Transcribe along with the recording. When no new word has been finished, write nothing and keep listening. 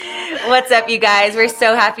What's up, you guys? We're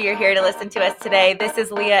so happy you're here to listen to us today. This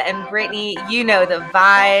is Leah and Brittany. You know the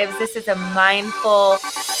vibes. This is a mindful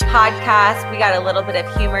podcast. We got a little bit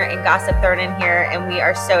of humor and gossip thrown in here, and we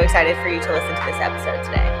are so excited for you to listen to this episode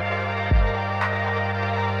today.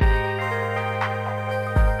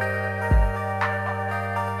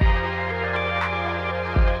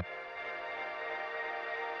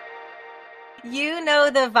 You know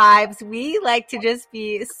the vibes. We like to just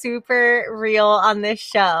be super real on this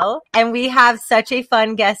show. And we have such a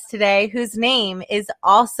fun guest today whose name is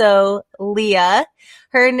also Leah.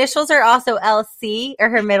 Her initials are also LC, or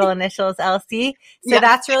her middle initial is LC. So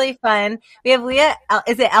That's really fun. We have Leah.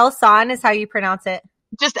 Is it Elson is how you pronounce it?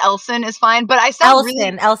 Just Elson is fine, but I sound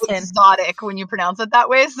really exotic when you pronounce it that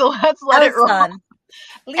way. So let's let it roll.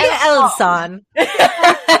 Leah Elson.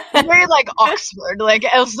 Very like Oxford, like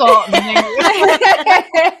Elson.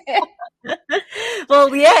 Well,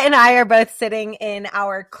 Leah and I are both sitting in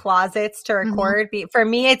our closets to record. Mm-hmm. For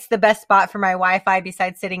me, it's the best spot for my Wi-Fi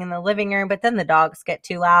besides sitting in the living room, but then the dogs get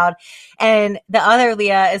too loud. And the other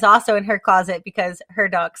Leah is also in her closet because her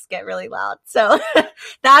dogs get really loud. So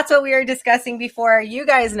that's what we were discussing before. You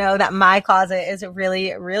guys know that my closet is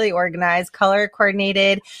really, really organized, color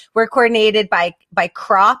coordinated. We're coordinated by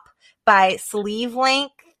crop, by sleeve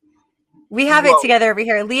length. We have it together over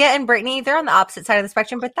here. Leah and Brittany, they're on the opposite side of the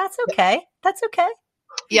spectrum, but that's okay. That's okay.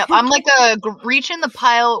 Yep, I'm like reach in the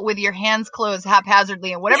pile with your hands closed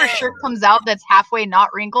haphazardly, and whatever shirt comes out that's halfway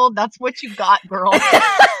not wrinkled, that's what you got, girl.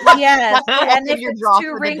 Yes, and if it's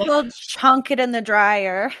too wrinkled, chunk it in the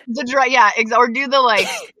dryer. Or do the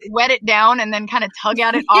wet it down and then kind of tug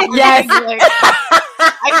at it off. Yes.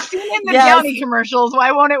 I've seen it in the Downy commercials.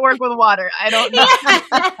 Why won't it work with water? I don't know.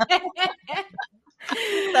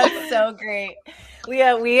 That's so great.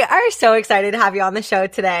 Leah, we are so excited to have you on the show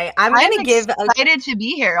today. I'm excited to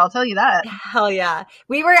be here. I'll tell you that. Hell yeah.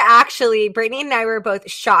 We were actually, Brittany and I were both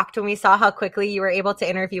shocked when we saw how quickly you were able to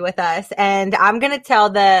interview with us. And I'm going to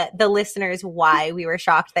tell the listeners why we were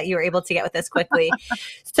shocked that you were able to get with us quickly.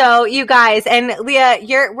 So you guys, and Leah,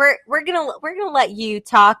 we're going to let you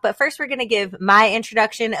talk, but first we're going to give my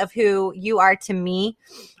introduction of who you are to me.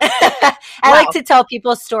 I like to tell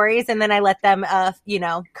people stories and then I let them,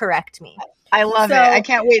 correct me. I love it. I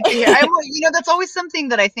can't wait to hear. That's always something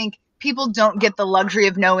that I think people don't get the luxury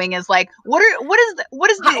of knowing is like, what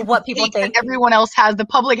people think everyone else has, the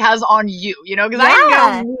public has on you, because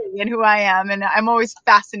I know me and who I am. And I'm always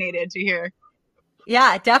fascinated to hear.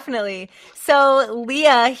 Yeah, definitely. So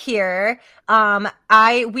Leah here,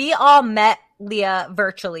 we all met Leah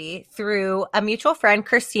virtually through a mutual friend,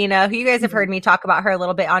 Christina, who you guys have heard me talk about her a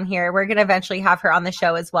little bit on here. We're going to eventually have her on the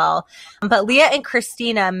show as well. But Leah and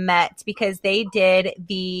Christina met because they did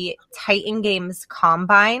the Titan Games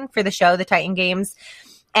Combine for the show, the Titan Games.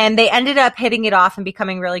 And they ended up hitting it off and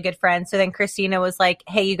becoming really good friends. So then Christina was like,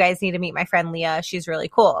 hey, you guys need to meet my friend Leah. She's really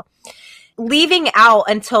cool. Leaving out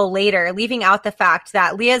the fact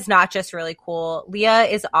that Leah's not just really cool. Leah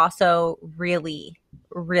is also really,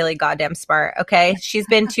 really goddamn smart. Okay. She's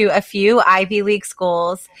been to a few Ivy League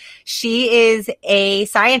schools. She is a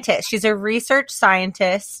scientist. She's a research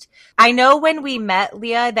scientist. I know when we met,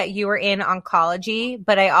 Leah, that you were in oncology,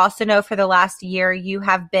 but I also know for the last year you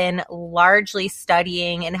have been largely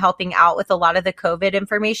studying and helping out with a lot of the COVID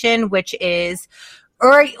information, which is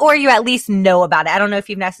or you at least know about it. I don't know if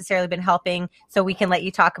you've necessarily been helping, so we can let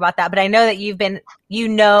you talk about that. But I know that you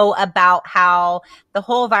know about how the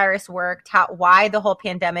whole virus worked, why the whole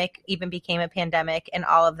pandemic even became a pandemic and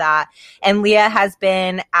all of that. And Leah has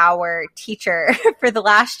been our teacher for the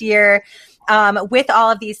last year with all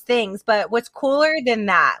of these things. But what's cooler than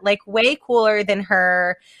that, like way cooler than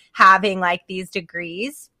her having like these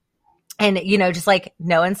degrees, and, just like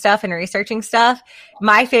knowing stuff and researching stuff.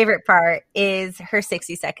 My favorite part is her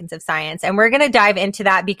 60 seconds of science. And we're going to dive into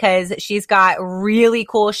that because she's got really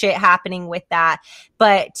cool shit happening with that.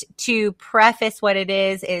 But to preface what it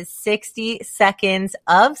is 60 seconds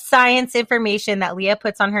of science information that Leah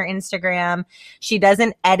puts on her Instagram. She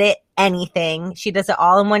doesn't edit anything. She does it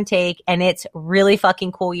all in one take. And it's really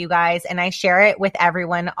fucking cool, you guys. And I share it with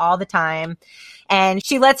everyone all the time. And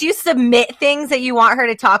she lets you submit things that you want her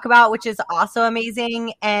to talk about, which is also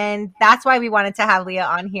amazing. And that's why we wanted to have Leah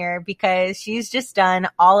on here, because she's just done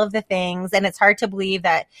all of the things. And it's hard to believe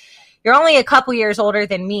that you're only a couple years older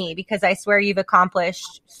than me, because I swear you've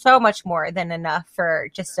accomplished so much more than enough for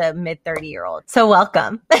just a mid 30-year-old. So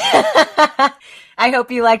welcome. I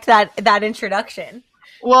hope you liked that introduction.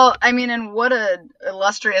 Well, I mean, and what a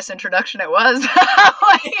illustrious introduction it was.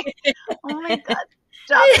 Oh my God.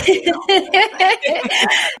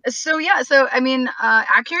 So yeah, so I mean,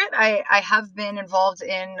 accurate. I have been involved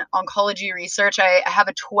in oncology research. I have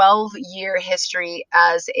a 12-year history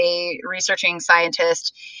as a researching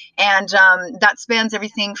scientist, and that spans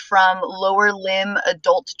everything from lower limb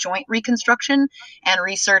adult joint reconstruction and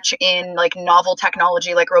research in like novel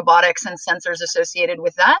technology like robotics and sensors associated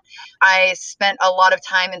with that. I spent a lot of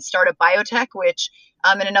time in startup biotech, which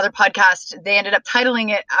in another podcast, they ended up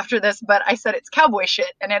titling it after this, but I said it's cowboy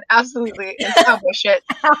shit, and it absolutely is cowboy shit.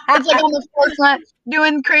 It's like on the forefront,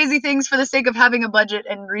 doing crazy things for the sake of having a budget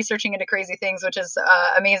and researching into crazy things, which is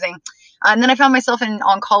amazing. And then I found myself in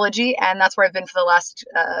oncology, and that's where I've been for the last,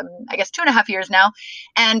 I guess, 2.5 years now.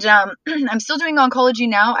 And I'm still doing oncology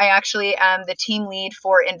now. I actually am the team lead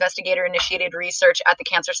for investigator-initiated research at the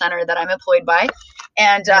cancer center that I'm employed by.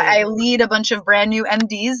 And I lead a bunch of brand new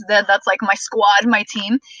MDs. That's like my squad, my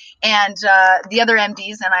team. And the other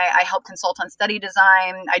MDs, and I help consult on study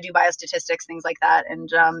design. I do biostatistics, things like that. And,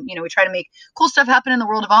 we try to make cool stuff happen in the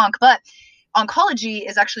world of onc. But oncology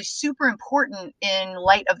is actually super important in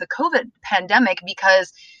light of the COVID pandemic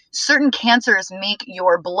because certain cancers make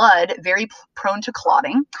your blood very prone to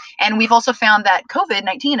clotting. And we've also found that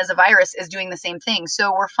COVID-19 as a virus is doing the same thing.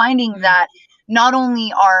 So we're finding that not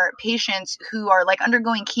only are patients who are like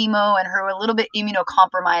undergoing chemo and who are a little bit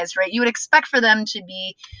immunocompromised, right? You would expect for them to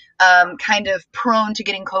be kind of prone to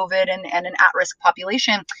getting COVID and an at-risk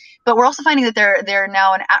population. But we're also finding that they're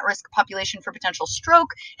now an at-risk population for potential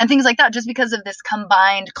stroke and things like that, just because of this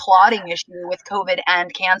combined clotting issue with COVID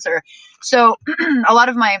and cancer. So a lot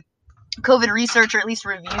of my COVID research, or at least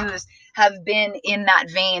reviews, have been in that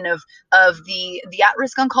vein of the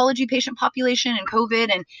at-risk oncology patient population and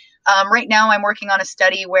COVID. And right now I'm working on a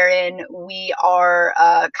study wherein we are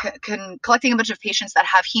collecting a bunch of patients that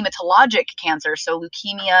have hematologic cancer, so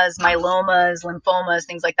leukemias, myelomas, lymphomas,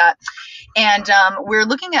 things like that. And we're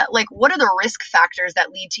looking at like what are the risk factors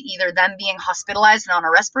that lead to either them being hospitalized and on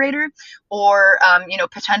a respirator, or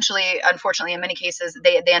potentially, unfortunately, in many cases,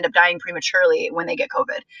 they end up dying prematurely when they get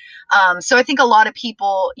COVID. So I think a lot of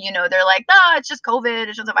people, they're like, it's just COVID,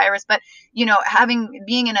 it's just a virus. But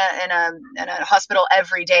being in a hospital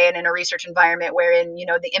every day and in a research environment wherein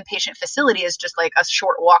the inpatient facility is just like a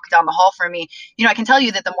short walk down the hall from me, I can tell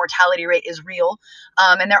you that the mortality rate is real,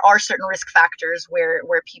 and there are certain risk factors where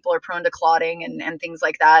people are prone to clotting and things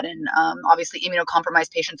like that, and obviously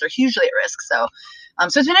immunocompromised patients are hugely at risk. So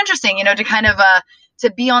it's been interesting, to kind of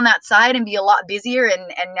to be on that side and be a lot busier,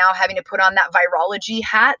 and now having to put on that virology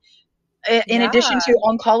hat in addition to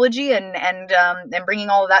oncology and bringing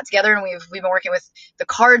all of that together. And we've been working with the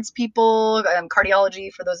cards people,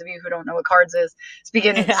 cardiology, for those of you who don't know what cards is.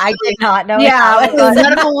 Speaking, I did not know.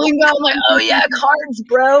 Medical lingo. I'm like, oh yeah, cards,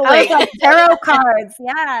 bro. I was like, tarot cards.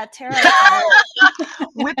 Yeah, tarot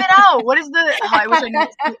cards. Whip it out. What is the? Oh, I wish I knew.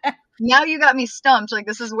 Now you got me stumped. Like,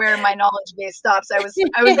 this is where my knowledge base stops. I was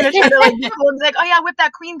gonna try to like be cool and be like, oh yeah, whip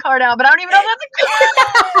that queen card out, but I don't even know if that's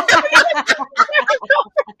a queen.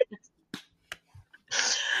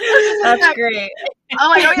 That's great. I'm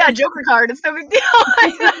like, oh yeah, Joker card. It's no big deal.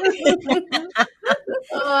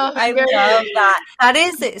 I love that. That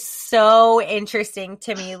is so interesting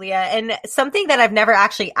to me, Leah. And something that I've never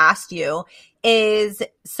actually asked you is,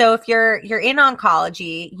 so if you're in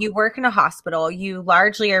oncology, you work in a hospital, you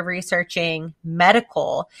largely are researching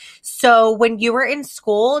medical. So when you were in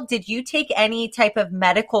school, did you take any type of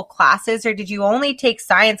medical classes, or did you only take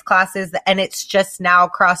science classes and it's just now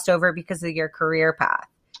crossed over because of your career path?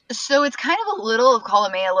 So it's kind of a little of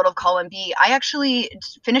column A, a little of column B. I actually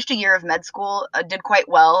finished a year of med school, did quite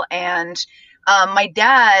well, and my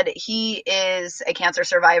dad, he is a cancer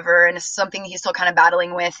survivor, and it's something he's still kind of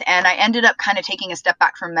battling with. And I ended up kind of taking a step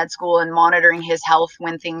back from med school and monitoring his health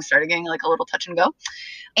when things started getting like a little touch and go.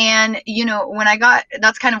 And,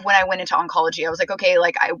 that's kind of when I went into oncology. I was like, okay,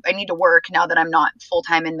 like I need to work now that I'm not full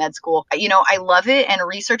time in med school. I love it. And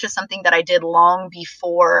research is something that I did long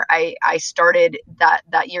before I started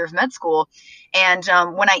that year of med school. And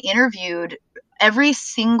when I interviewed, every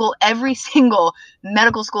single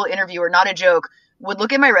medical school interviewer, not a joke, would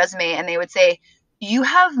look at my resume and they would say, you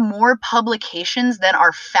have more publications than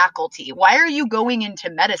our faculty. Why are you going into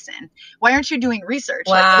medicine? Why aren't you doing research?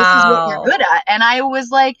 Wow. Like, this is what you're good at. And I was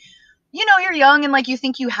like, you're young and like you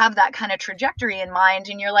think you have that kind of trajectory in mind.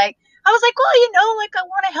 And you're like, I was like, well, like I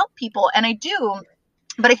want to help people. And I do.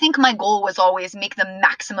 But I think my goal was always make the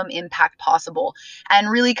maximum impact possible, and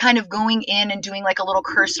really kind of going in and doing like a little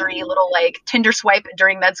cursory, little like Tinder swipe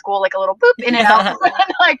during med school, like a little boop in and out,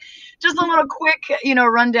 like just a little quick,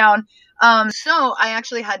 rundown. So I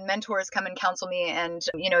actually had mentors come and counsel me, and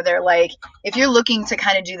they're like, if you're looking to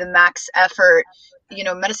kind of do the max effort,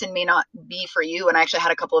 medicine may not be for you. And I actually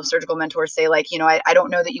had a couple of surgical mentors say like, I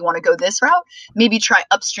don't know that you want to go this route. Maybe try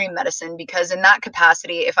upstream medicine, because in that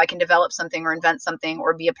capacity, if I can develop something or invent something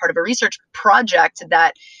or be a part of a research project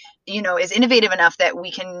that, is innovative enough that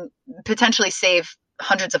we can potentially save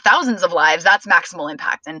hundreds of thousands of lives, that's maximal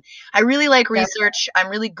impact. And I really like research. I'm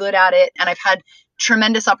really good at it. And I've had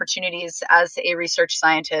tremendous opportunities as a research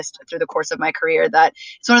scientist through the course of my career, that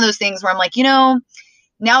it's one of those things where I'm like,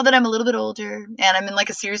 now that I'm a little bit older and I'm in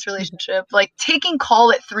like a serious relationship, like taking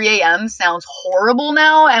call at 3 a.m. sounds horrible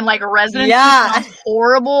now. And like residency sounds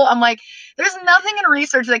horrible. I'm like, there's nothing in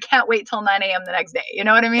research that can't wait till 9 a.m. the next day. You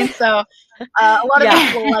know what I mean? So a lot of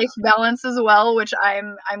it's life balance as well, which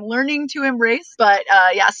I'm learning to embrace. But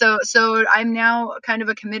so I'm now kind of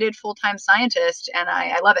a committed full-time scientist, and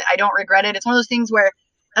I love it. I don't regret it. It's one of those things where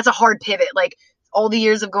that's a hard pivot. Like all the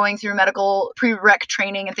years of going through medical prereq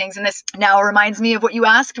training and things. And this now reminds me of what you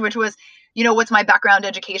asked, which was, what's my background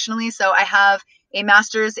educationally? So I have a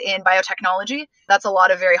master's in biotechnology. That's a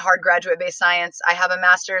lot of very hard graduate-based science. I have a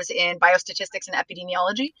master's in biostatistics and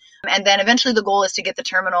epidemiology. And then eventually the goal is to get the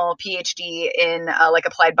terminal PhD in like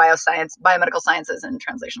applied bioscience, biomedical sciences and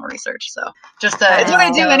translational research. So just it's what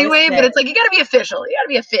I do anyway, but it's like, you got to be official. You got to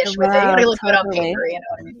be a fish with it. You got to look good on paper. You know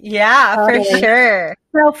what I mean? Yeah, for sure.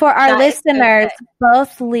 So for our listeners,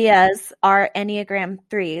 both Leahs are Enneagram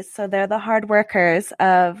 3s. So they're the hard workers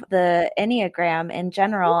of the Enneagram in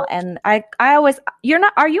general. And I always,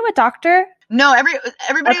 are you a doctor? No, everybody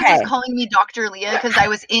was just calling me Dr. Leah because I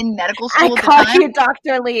was in medical school at the time. I call you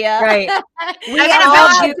Dr. Leah. Right. We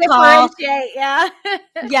all differentiate, yeah,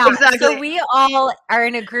 exactly. So we all are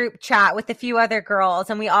in a group chat with a few other girls,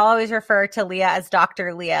 and we all always refer to Leah as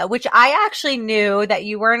Dr. Leah, which I actually knew that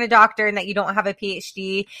you weren't a doctor and that you don't have a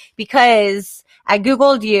PhD because I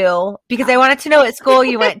Googled you because I wanted to know what school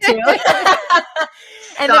you went to.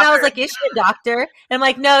 And then I was like, is she a doctor? And I'm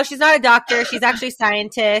like, no, she's not a doctor. She's actually a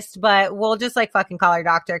scientist, but we'll just like fucking call her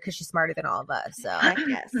doctor because she's smarter than all of us. So I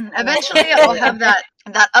guess eventually I'll have that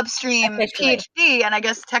upstream PhD, and I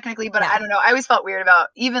guess technically, but I don't know. I always felt weird about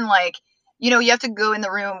even like, you have to go in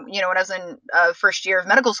the room, when I was in first year of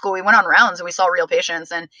medical school, we went on rounds and we saw real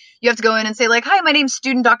patients, and you have to go in and say like, hi, my name's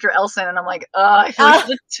student Dr. Elson. And I'm like, I feel like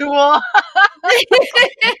the tool.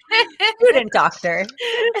 Student doctor.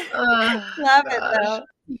 Love it though.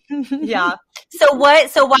 Yeah. So why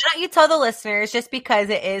don't you tell the listeners, just because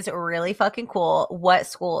it is really fucking cool, what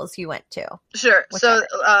schools you went to? Sure. So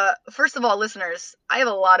first of all, listeners, I have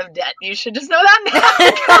a lot of debt. You should just know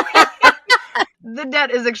that now. The debt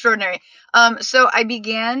is extraordinary. So I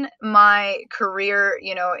began my career,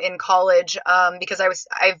 in college, because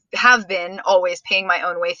I have been always paying my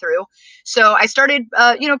own way through. So I started,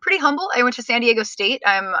 pretty humble. I went to San Diego State.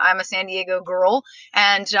 I'm a San Diego girl.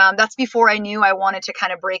 And, that's before I knew I wanted to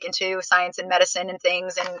kind of break into science and medicine and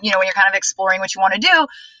things. And, when you're kind of exploring what you want to do,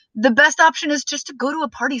 the best option is just to go to a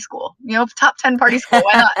party school, top 10 party school.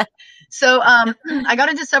 Why not? So I got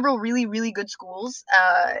into several really, really good schools,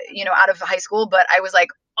 out of high school, but I was like,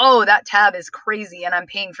 oh, that tab is crazy and I'm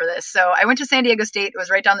paying for this. So I went to San Diego State. It was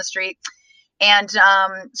right down the street. And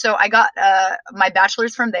so I got my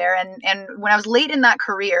bachelor's from there. And when I was late in that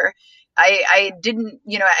career, I didn't,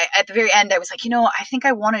 at the very end, I was like, I think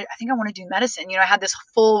I want to do medicine. I had this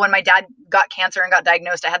when my dad got cancer and got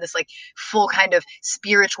diagnosed, I had this like full kind of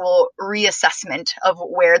spiritual reassessment of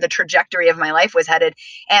where the trajectory of my life was headed.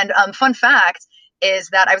 And fun fact is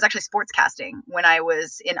that I was actually sportscasting when I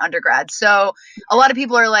was in undergrad. So a lot of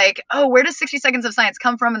people are like, oh, where does 60 Seconds of Science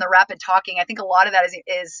come from and the rapid talking? I think a lot of that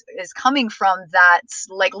is coming from that,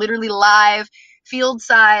 like literally live field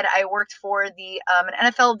side. I worked for an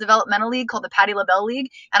NFL developmental league called the Patti LaBelle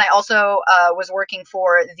League. And I also was working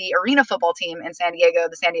for the arena football team in San Diego,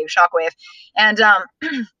 the San Diego Shockwave. And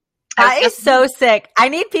that is so sick. I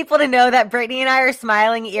need people to know that Brittany and I are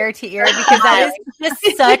smiling ear to ear because that is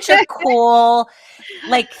just such a cool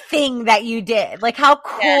thing that you did. Like, how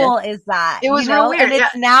cool is that? It was real weird. And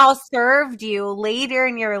it's now served you later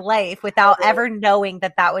in your life without ever knowing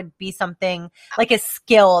that would be something like a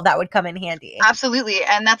skill that would come in handy. Absolutely.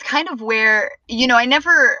 And that's kind of where,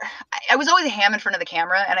 I was always a ham in front of the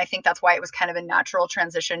camera. And I think that's why it was kind of a natural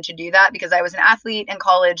transition to do that, because I was an athlete in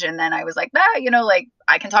college. And then I was like,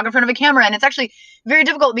 I can talk in front of a camera. And it's actually very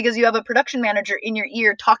difficult because you have a production manager in your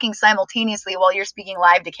ear talking simultaneously while you're speaking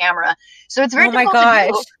live to camera. So it's very difficult to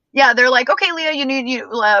do. Yeah, they're like, okay, Leah,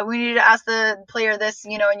 we need to ask the player this,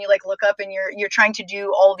 and you look up and you're trying to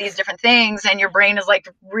do all these different things and your brain is like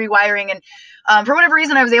rewiring. And for whatever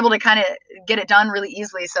reason, I was able to kind of get it done really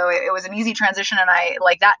easily. So it was an easy transition, and I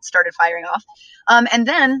that started firing off. And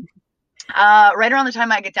then right around the time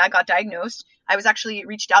my dad got diagnosed, I was actually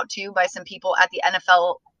reached out to by some people at the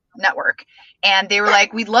NFL network. And they were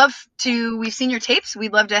like, we've seen your tapes.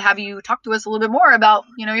 We'd love to have you talk to us a little bit more about,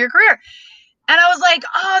 your career. And I was like,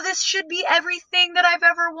 oh, this should be everything that I've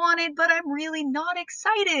ever wanted, but I'm really not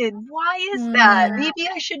excited. Why is that? Maybe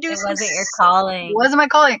I should do something. It wasn't your calling. It wasn't my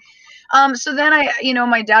calling. So then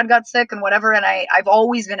my dad got sick and whatever, and I've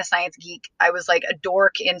always been a science geek. I was like a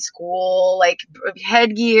dork in school, like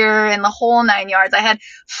headgear and the whole 9 yards. I had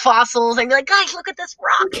fossils. I'd be like, guys, look at this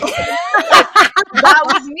rock. That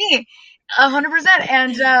was me. 100%.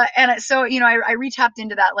 And so, I re-tapped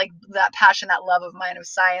into that, like that passion, that love of mine of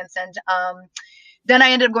science. And, then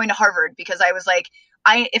I ended up going to Harvard because I was like,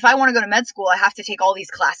 if I want to go to med school, I have to take all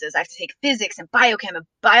these classes. I have to take physics and biochem and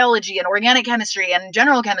biology and organic chemistry and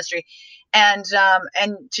general chemistry. And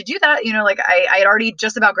to do that, I had already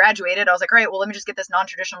just about graduated. I was like, all right, well, let me just get this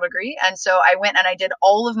non-traditional degree. And so I went and I did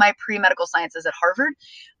all of my pre-medical sciences at Harvard.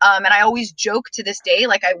 And I always joke to this day,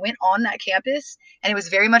 like I went on that campus and it was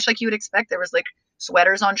very much like you would expect. There was like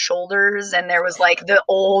sweaters on shoulders and there was like the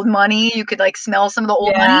old money. You could like smell some of the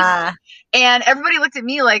old money. And everybody looked at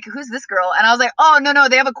me like, who's this girl? And I was like, oh, no,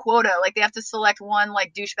 they have a quota. Like they have to select one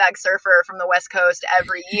like douchebag surfer from the West Coast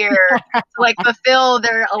every year to like fulfill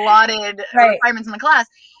their allotted requirements in the class.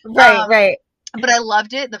 Right. But I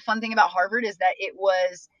loved it. The fun thing about Harvard is that it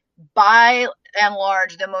was by and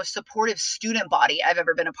large the most supportive student body I've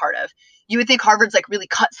ever been a part of. You would think Harvard's like really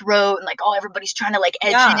cutthroat and like, oh, everybody's trying to like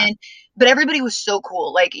edge in, but everybody was so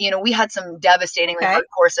cool. Like, we had some devastatingly hard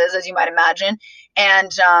courses, as you might imagine.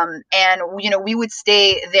 And we would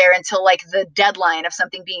stay there until like the deadline of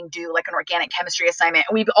something being due, like an organic chemistry assignment.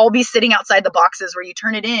 And we'd all be sitting outside the boxes where you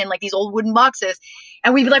turn it in, like these old wooden boxes.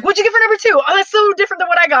 And we'd be like, what'd you get for number 2? Oh, that's so different than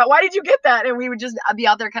what I got. Why did you get that? And we would just be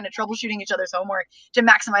out there kind of troubleshooting each other's homework to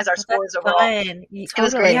maximize our scores overall. It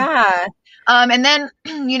was great. Yeah. And then,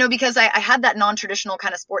 because I had that non-traditional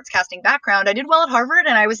kind of sportscasting background, I did well at Harvard.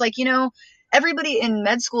 And I was like, everybody in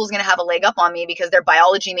med school is going to have a leg up on me because they're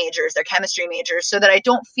biology majors, they're chemistry majors, so that I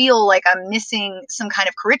don't feel like I'm missing some kind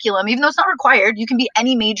of curriculum, even though it's not required. You can be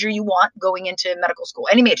any major you want going into medical school,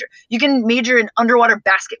 any major. You can major in underwater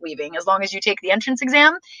basket weaving as long as you take the entrance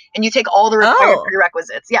exam and you take all the required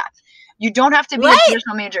prerequisites. Yeah. You don't have to be a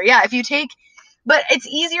traditional major. Yeah. But it's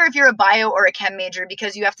easier if you're a bio or a chem major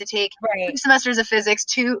because you have to take 2 semesters of physics,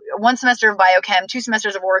 1 semester of biochem, 2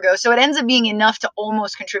 semesters of orgo. So it ends up being enough to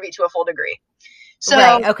almost contribute to a full degree. So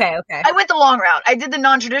okay. I went the long route. I did the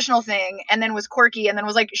non-traditional thing and then was quirky and then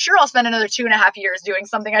was like, sure, I'll spend another 2.5 years doing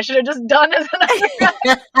something I should have just done as an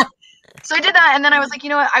undergrad. So I did that. And then I was like, you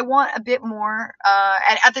know what? I want a bit more.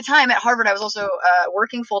 And at the time at Harvard, I was also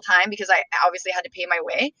working full time because I obviously had to pay my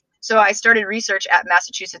way. So I started research at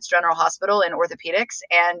Massachusetts General Hospital in orthopedics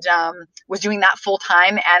and was doing that full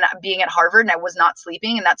time and being at Harvard, and I was not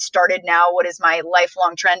sleeping. And that started now what is my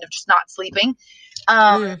lifelong trend of just not sleeping.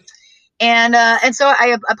 And so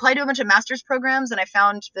I applied to a bunch of master's programs, and I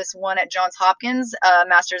found this one at Johns Hopkins,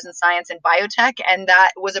 Master's in Science in Biotech, and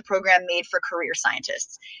that was a program made for career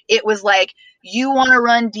scientists. It was like, you want to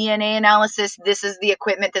run DNA analysis, this is the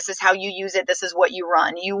equipment, this is how you use it, this is what you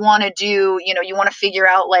run. You want to do, you want to figure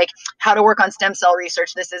out like how to work on stem cell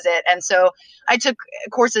research, this is it. And so I took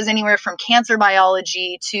courses anywhere from cancer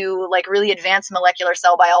biology to like really advanced molecular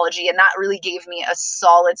cell biology, and that really gave me a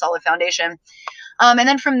solid foundation. And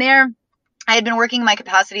then from there, I had been working in my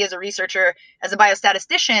capacity as a researcher, as a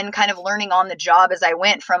biostatistician, kind of learning on the job as I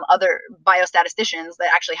went from other biostatisticians that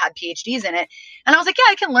actually had PhDs in it. And I was like, yeah,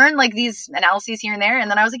 I can learn like these analyses here and there. And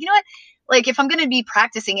then I was like, you know what? Like if I'm going to be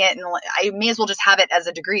practicing it, and I may as well just have it as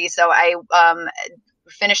a degree. So I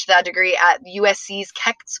finished that degree at USC's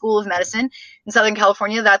Keck School of Medicine in Southern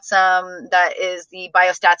California. That is the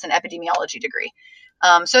biostats and epidemiology degree.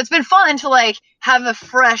 So it's been fun to like have a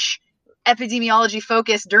fresh epidemiology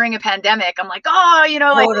focus during a pandemic. I'm like, totally.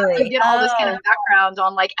 Get all this kind of background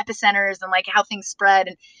on like epicenters and like how things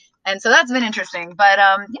spread. And so that's been interesting. But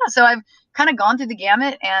so I've kind of gone through the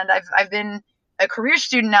gamut, and I've been a career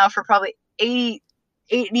student now for probably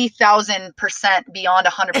 80,000% beyond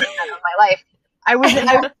 100% of my life. I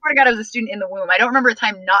swear to God, I was a student in the womb. I don't remember a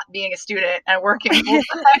time not being a student and working full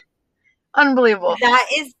time. Unbelievable.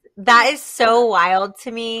 That is so wild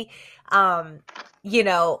to me. Oh,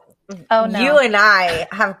 no. You and I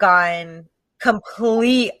have gone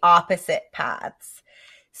complete opposite paths.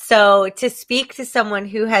 So to speak to someone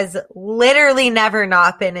who has literally never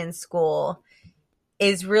not been in school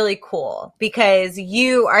is really cool, because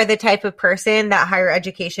you are the type of person that higher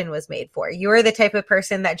education was made for. You are the type of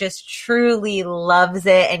person that just truly loves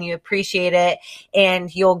it and you appreciate it,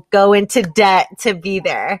 and you'll go into debt to be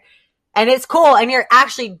there. And it's cool. And you're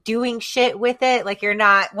actually doing shit with it. Like, you're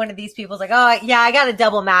not one of these people's like, oh, yeah, I got a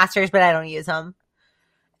double master's, but I don't use them.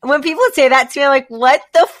 When people say that to me, I'm like, what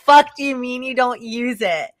the fuck do you mean you don't use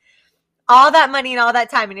it? All that money and all that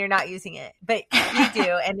time and you're not using it. But you do.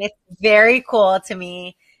 And it's very cool to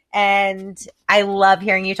me. And I love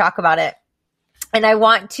hearing you talk about it. And I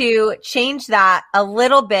want to change that a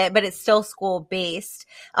little bit, but it's still school-based,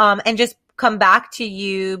 and just come back to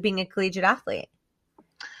you being a collegiate athlete.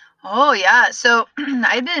 Oh, yeah. So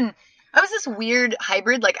I was this weird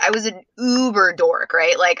hybrid. Like, I was an uber dork,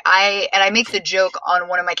 right? Like, I make the joke on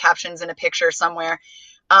one of my captions in a picture somewhere.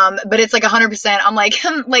 But it's like 100%. I'm like,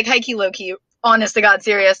 like high key, low key, honest to God,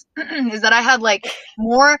 serious, is that I had like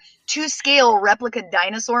more to scale replica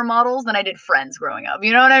dinosaur models than I did friends growing up.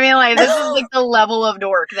 You know what I mean? Like, this is like the level of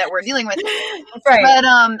dork that we're dealing with. Right.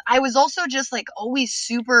 But, I was also just like always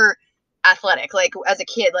super athletic. Like, as a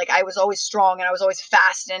kid, like I was always strong and I was always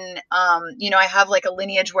fast. And, I have like a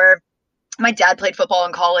lineage where my dad played football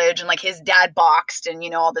in college and like his dad boxed and,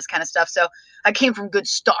 all this kind of stuff. So I came from good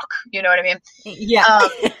stock, you know what I mean? Yeah.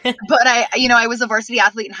 But I was a varsity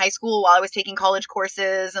athlete in high school while I was taking college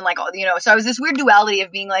courses and like, so I was this weird duality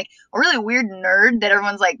of being like a really weird nerd that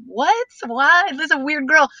everyone's like, what? This is a weird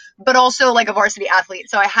girl, but also like a varsity athlete.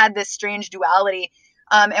 So I had this strange duality.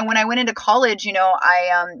 And when I went into college,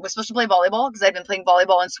 I was supposed to play volleyball because I'd been playing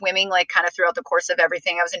volleyball and swimming like kind of throughout the course of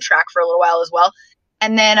everything. I was in track for a little while as well.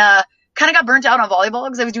 And then, kind of got burnt out on volleyball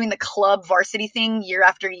because I was doing the club varsity thing year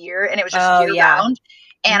after year and it was just year round.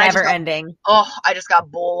 And never ending. I just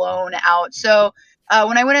got blown out. So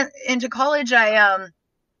when I went into college, I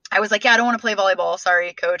was like, yeah, I don't want to play volleyball.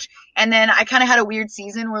 Sorry, coach. And then I kind of had a weird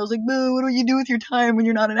season where I was like, boo, what do you do with your time when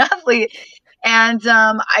you're not an athlete? And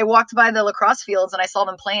I walked by the lacrosse fields and I saw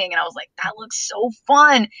them playing and I was like, that looks so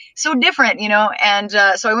fun, so different, And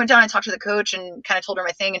so I went down and talked to the coach and kind of told her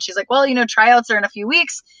my thing. And she's like, well, tryouts are in a few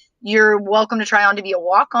weeks. You're welcome to try on to be a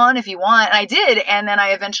walk-on if you want. And I did. And then I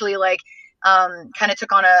eventually kind of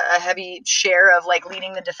took on a heavy share of like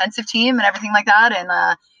leading the defensive team and everything like that. And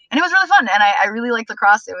it was really fun. And I really liked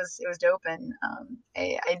lacrosse. It was dope. And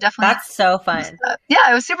I definitely. That's so fun.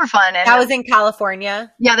 Yeah, it was super fun. And that was in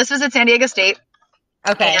California. Yeah, this was at San Diego State.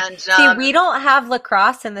 Okay. And, see, we don't have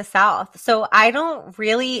lacrosse in the South. So I don't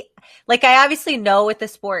really, like, I obviously know what the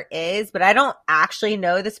sport is, but I don't actually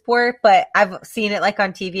know the sport, but I've seen it like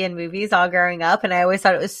on TV and movies all growing up. And I always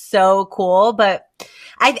thought it was so cool. But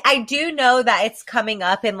I do know that it's coming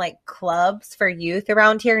up in like clubs for youth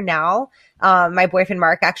around here now. My boyfriend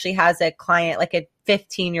Mark actually has a client, like a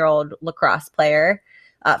 15-year-old lacrosse player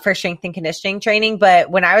for strength and conditioning training. But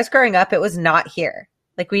when I was growing up, it was not here.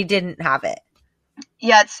 Like, we didn't have it.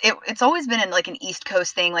 Yeah, it's always been like an East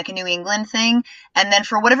Coast thing, like a New England thing. And then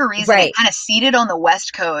for whatever reason, It kind of seeded on the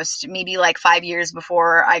West Coast, maybe like 5 years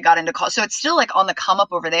before I got into college. So it's still like on the come up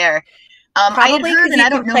over there. I had heard, and I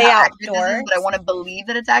don't know how accurate this is, but I want to believe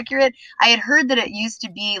that it's accurate. I had heard that it used to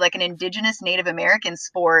be like an indigenous Native American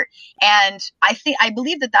sport, and I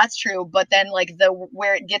believe that that's true. But then, like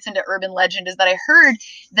where it gets into urban legend is that I heard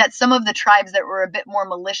that some of the tribes that were a bit more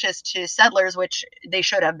malicious to settlers, which they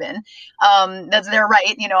should have been, that's their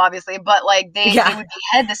right, obviously. But like they would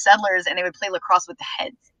behead the settlers and they would play lacrosse with the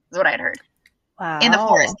heads. Is what I had heard. Wow. In the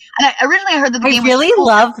forest. And originally I heard that the game was really cool.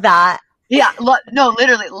 Love that. Yeah, no,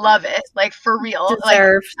 literally love it, like for real.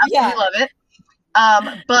 Deserved. Like, absolutely love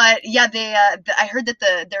it. But yeah, I heard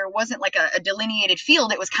that there wasn't like a delineated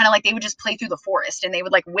field. It was kind of like they would just play through the forest and they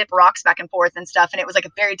would like whip rocks back and forth and stuff. And it was like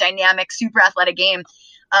a very dynamic, super athletic game.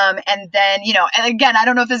 And then, and again, I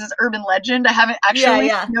don't know if this is urban legend. I haven't actually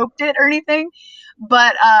snoped it or anything,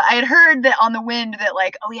 but I had heard that on the wind that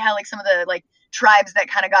like, oh yeah, like some of the like tribes that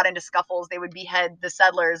kind of got into scuffles, they would behead the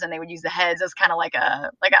settlers and they would use the heads as kind of like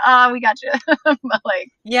we got you. But like,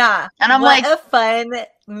 yeah. And I'm what a fun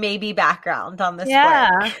maybe background on this. Yeah.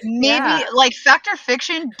 Maybe like fact or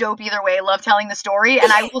fiction, dope either way. Love telling the story. And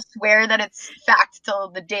I will swear that it's fact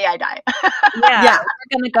till the day I die. Yeah.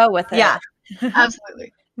 We're going to go with it. Yeah.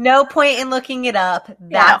 Absolutely. No point in looking it up.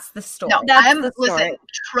 That's the story. No, That's the story. Listen,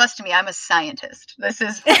 trust me, I'm a scientist. This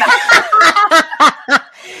is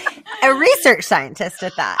a research scientist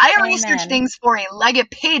at that. I research things for you. I get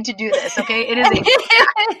paid to do this, okay? It is a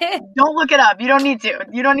fact. Don't look it up. You don't need to.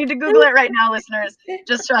 You don't need to Google it right now, listeners.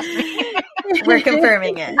 Just trust me. We're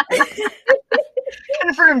confirming it.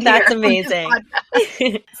 Confirmed. That's amazing.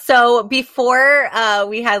 So before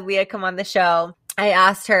we had Leah come on the show, I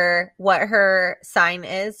asked her what her sign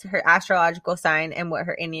is, her astrological sign, and what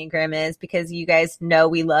her Enneagram is, because you guys know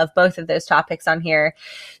we love both of those topics on here.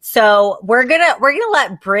 So we're gonna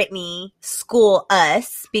let Brittany school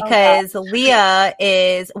us, because Leah's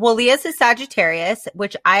a Sagittarius,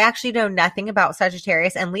 which I actually know nothing about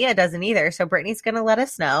Sagittarius, and Leah doesn't either. So Brittany's gonna let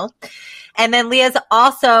us know. And then Leah's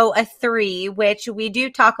also a 3, which we do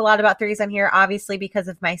talk a lot about 3s on here, obviously because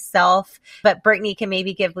of myself. But Brittany can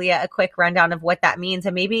maybe give Leah a quick rundown of what that means,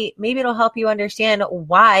 and maybe it'll help you understand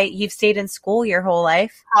why you've stayed in school your whole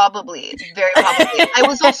life. Probably, very probably. I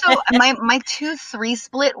was also my 2-3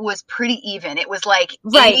 split was pretty even. It was like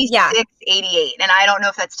 86, 88, and I don't know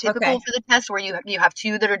if that's typical for the test where you have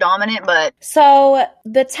 2 that are dominant, but so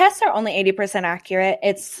the tests are only 80% accurate.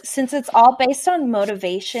 Since it's all based on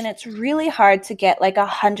motivation, it's really hard to get like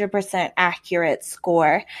 100% accurate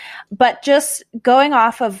score. But just going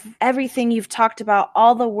off of everything you've talked about,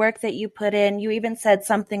 all the work that you put in, you even said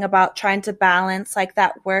something about trying to balance like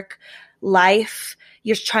that work life.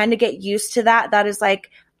 You're trying to get used to that. That is like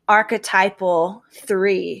archetypal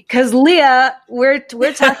 3. Because Leah, we're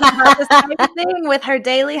talking about the same thing with her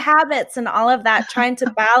daily habits and all of that. Trying to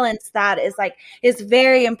balance that is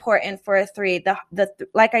very important for a 3.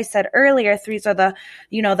 Like I said earlier, 3s are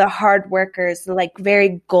the hard workers, like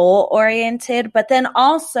very goal oriented, but then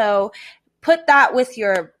also put that with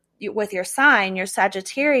your sign, your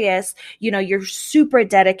Sagittarius, you're super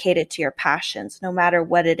dedicated to your passions, no matter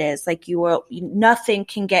what it is. Like nothing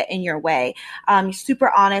can get in your way.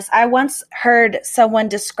 Super honest. I once heard someone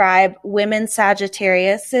describe women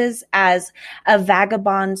Sagittariuses as a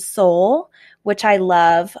vagabond soul, which I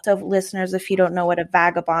love. So listeners, if you don't know what a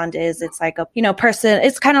vagabond is, it's like a, person,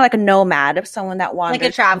 it's kind of like a nomad, someone that wanders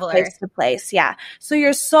like a traveler, from place to place. Yeah. So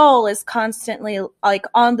your soul is constantly like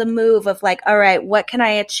on the move of like, all right, what can I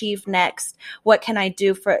achieve next? What can I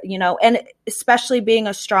do for, and especially being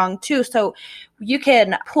a strong 2. So you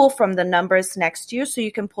can pull from the numbers next to you. So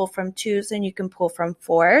you can pull from 2s and you can pull from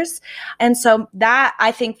 4s. And so that,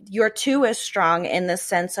 I think your 2 is strong in the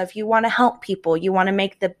sense of you want to help people. You want to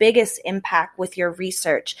make the biggest impact with your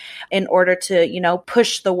research in order to,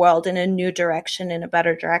 push the world in a new direction, in a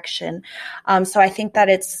better direction. So I think that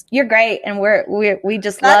you're great. And we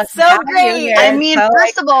just love so great. You here. I mean,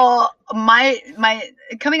 first of all, my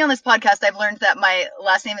coming on this podcast, I've learned that my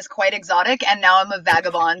last name is quite exotic, and now I'm a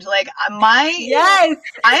vagabond. Like yes,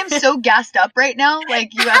 I am so gassed up right now.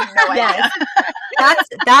 Like you have no idea.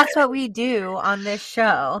 That's what we do on this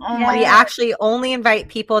show. We actually only invite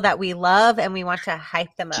people that we love, and we want to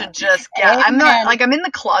hype them up. I'm in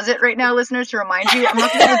the closet right now, listeners. To remind you, I'm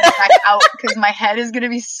not going to go back out because my head is going to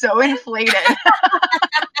be so inflated.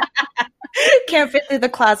 Can't fit through the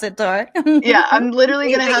closet door. Yeah, I'm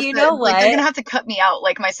literally gonna have to. They're gonna have to cut me out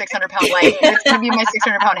like my 600-pound leg. It's gonna be my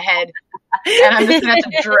 600-pound head, and I'm just gonna have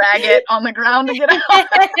to drag it on the ground to get out.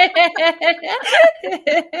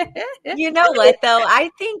 You know what, though? I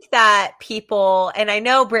think that people, and I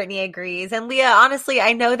know Brittany agrees, and Leah, honestly,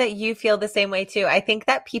 I know that you feel the same way too. I think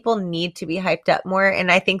that people need to be hyped up more, and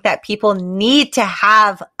I think that people need to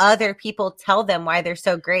have other people tell them why they're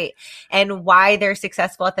so great and why they're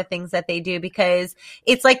successful at the things that they do, because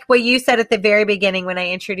it's like what you said at the very beginning when I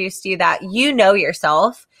introduced you, that you know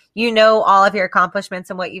yourself, you know all of your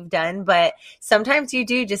accomplishments and what you've done, but sometimes you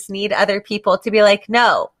do just need other people to be like,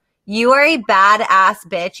 no, you are a badass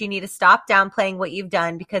bitch. You need to stop downplaying what you've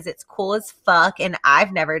done because it's cool as fuck and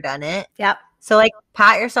I've never done it. Yep. So like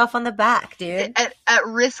pat yourself on the back, dude. At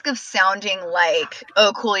risk of sounding like,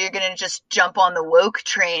 oh cool, you're going to just jump on the woke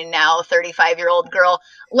train now, 35-year-old girl.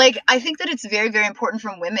 Like, I think that it's very, very important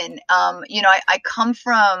from women. I come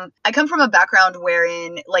from a background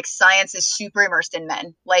wherein like science is super immersed in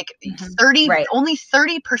men. Like only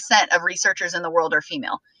 30% of researchers in the world are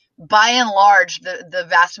female. By and large, the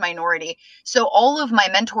vast minority. So all of my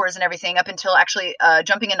mentors and everything up until actually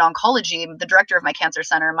jumping into oncology, the director of my cancer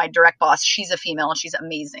center, my direct boss, she's a female and she's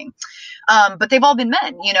amazing. But they've all been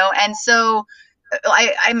men, and so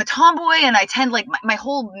I'm a tomboy and I tend like my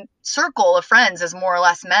whole circle of friends is more or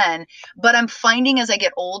less men, but I'm finding as I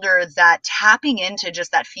get older that tapping into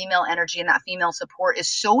just that female energy and that female support is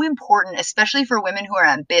so important, especially for women who are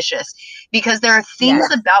ambitious, because there are things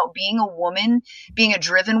about being a woman, being a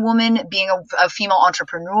driven woman, being a female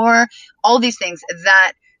entrepreneur, all these things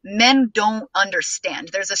that men don't understand.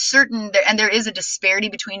 There is a disparity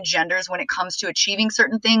between genders when it comes to achieving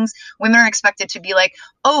certain things. Women are expected to be like,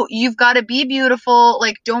 oh, you've got to be beautiful,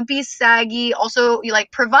 like don't be saggy, also you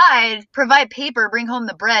like provide paper, bring home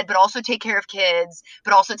the bread, but also take care of kids,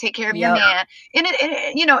 but also take care of your man. And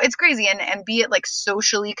it's crazy, and be it like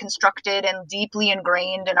socially constructed and deeply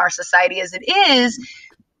ingrained in our society as it is,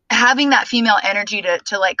 having that female energy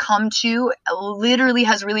to like come to literally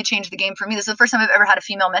has really changed the game for me. This is the first time I've ever had a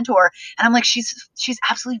female mentor, and I'm like, she's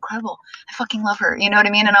absolutely incredible. I fucking love her. You know what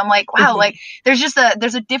I mean? And I'm like, wow, like there's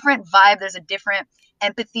a different vibe. There's a different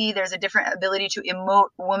empathy. There's a different ability to emote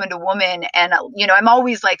woman to woman. And, you know, I'm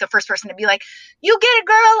always like the first person to be like, you get it,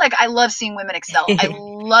 girl. Like, I love seeing women excel. I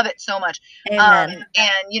love it so much. And,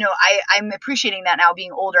 you know, I'm appreciating that now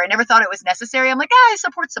being older. I never thought it was necessary. I'm like, I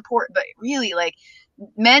support. But really, like,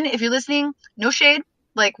 men, if you're listening, no shade.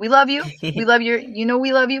 Like, we love you. We love your, you know,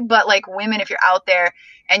 we love you. But like women, if you're out there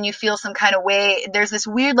and you feel some kind of way, there's this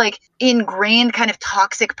weird, like ingrained kind of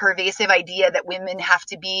toxic, pervasive idea that women have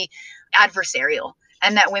to be adversarial.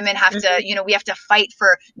 And that women have to, you know, we have to fight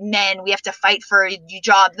for men. We have to fight for your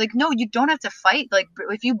job. Like, no, you don't have to fight. Like,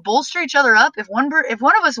 if you bolster each other up, if one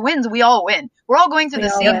of us wins, we all win. We're all going through the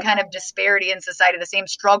same kind of disparity in society, the same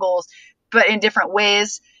struggles, but in different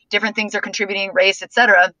ways. Different things are contributing, race,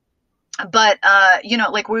 etc. But, you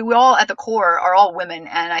know, like we all at the core are all women.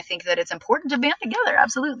 And I think that it's important to band together.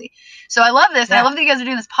 Absolutely. So I love this. Yeah. And I love that you guys are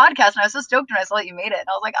doing this podcast. And I was so stoked when I saw that you made it. And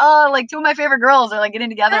I was like, oh, like two of my favorite girls are like getting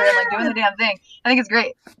together and like doing the damn thing. I think it's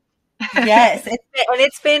great. Yes.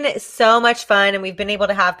 It's been so much fun. And we've been able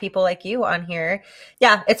to have people like you on here.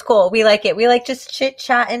 Yeah, it's cool. We like it. We like just chit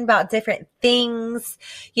chatting about different things,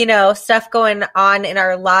 you know, stuff going on in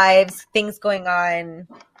our lives, things going on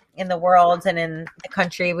in the world and in the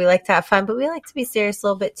country. We like to have fun, but we like to be serious a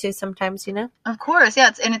little bit too sometimes, you know? Of course.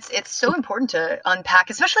 Yeah. It's so important to unpack,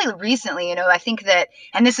 especially recently, you know, I think that,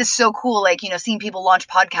 and this is so cool, like, you know, seeing people launch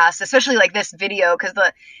podcasts, especially like this video, because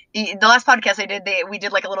the last podcast I did, we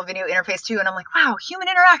did like a little video interface too. And I'm like, wow, human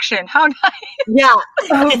interaction. How nice. Yeah.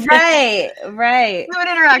 Right. Human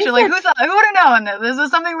interaction. Like who would have known that this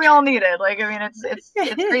is something we all needed? Like, I mean, it's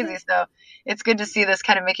crazy. So it's good to see this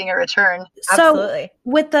kind of making a return. So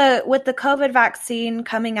with the COVID vaccine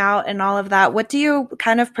coming out and all of that, what do you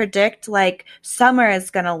kind of predict like summer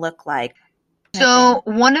is going to look like? So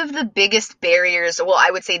one of the biggest barriers, well, I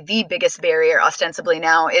would say the biggest barrier ostensibly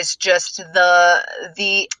now is just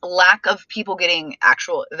the lack of people getting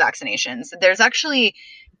actual vaccinations. There's actually,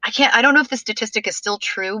 I don't know if the statistic is still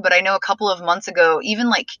true, but I know a couple of months ago, even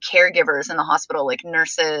like caregivers in the hospital, like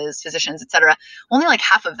nurses, physicians, etc., only like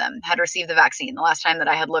half of them had received the vaccine the last time that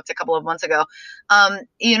I had looked a couple of months ago.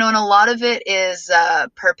 You know, and a lot of it is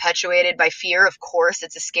perpetuated by fear. Of course,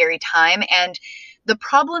 it's a scary time. And the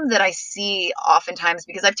problem that I see oftentimes,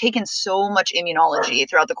 because I've taken so much immunology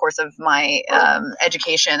throughout the course of my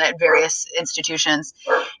education at various institutions,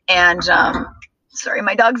 and sorry,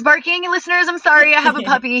 my dog's barking. Listeners, I'm sorry. I have a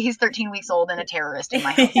puppy. He's 13 weeks old and a terrorist in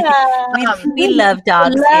my house. We love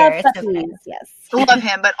dogs here. Okay. Yes. Love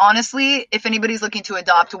him. But honestly, if anybody's looking to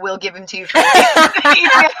adopt, we'll give him to you for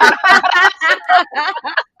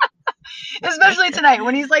especially tonight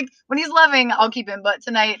when he's loving, I'll keep him. But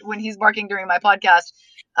tonight when he's barking during my podcast,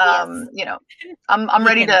 you know, I'm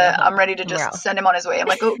ready to just send him on his way. I'm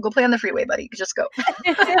like, go play on the freeway, buddy. Just go.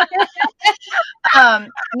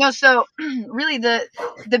 No, so really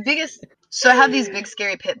the biggest, so I have these big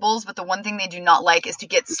scary pit bulls, but the one thing they do not like is to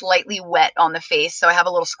get slightly wet on the face. So I have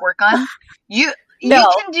a little squirt gun. You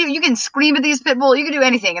can scream at these pit bulls. You can do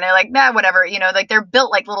anything. And they're like, nah, whatever. You know, like they're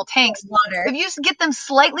built like little tanks. Water. If you just get them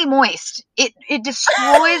slightly moist, it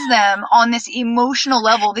destroys them on this emotional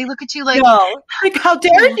level. They look at you like, like, how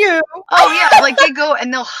dare you? Oh yeah. Like they go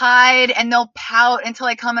and they'll hide and they'll pout until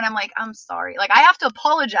I come and I'm like, I'm sorry. Like I have to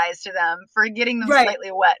apologize to them for getting them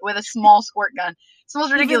slightly wet with a small squirt gun. It's the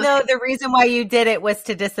most ridiculous. Even though the reason why you did it was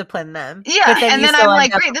to discipline them. Yeah, and then I'm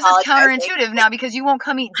like, great, this is counterintuitive now because you won't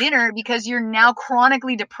come eat dinner because you're now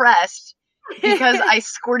chronically depressed because I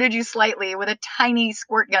squirted you slightly with a tiny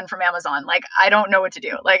squirt gun from Amazon. Like, I don't know what to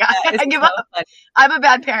do. Like, I give up. Funny. I'm a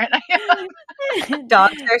bad parent.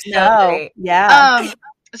 Dogs are so great. Yeah.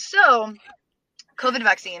 So COVID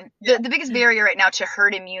vaccine, the biggest barrier right now to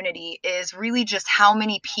herd immunity is really just how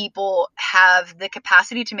many people have the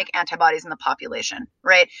capacity to make antibodies in the population,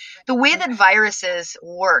 right? The way that viruses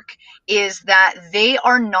work is that they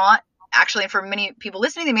are not actually, and for many people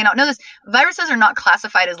listening, they may not know this, viruses are not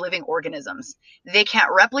classified as living organisms. They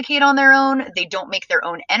can't replicate on their own. They don't make their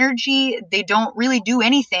own energy. They don't really do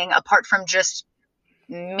anything apart from just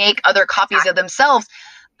make other copies of themselves,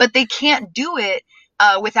 but they can't do it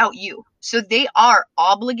without you. So they are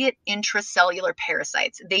obligate intracellular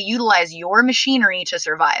parasites. They utilize your machinery to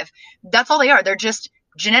survive. That's all they are. They're just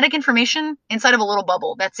genetic information inside of a little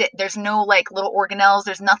bubble. That's it. There's no like little organelles.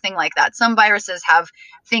 There's nothing like that. Some viruses have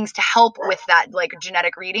things to help with that like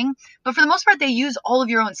genetic reading, but for the most part, they use all of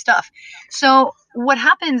your own stuff. So what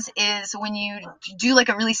happens is when you do like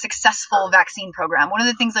a really successful vaccine program, one of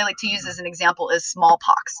the things I like to use as an example is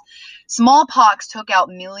smallpox. Smallpox took out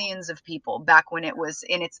millions of people back when it was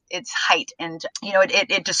in its height, and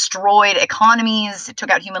it destroyed economies, it took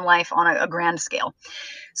out human life on a grand scale.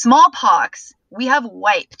 Smallpox we have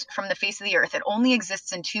wiped from the face of the earth. It only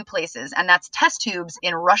exists in 2 places, and that's test tubes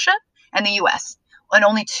in Russia and the US. And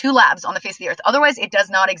only 2 labs on the face of the earth. Otherwise, it does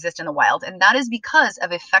not exist in the wild. And that is because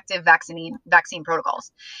of effective vaccine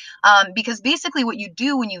protocols. Because basically what you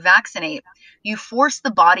do when you vaccinate, you force the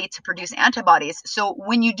body to produce antibodies. So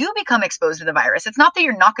when you do become exposed to the virus, it's not that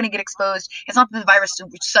you're not going to get exposed. It's not that the virus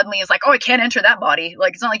suddenly is like, oh, it can't enter that body.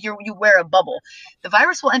 Like, it's not like you wear a bubble. The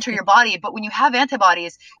virus will enter your body, but when you have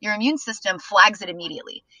antibodies, your immune system flags it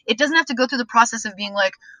immediately. It doesn't have to go through the process of being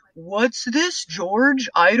like, what's this, George?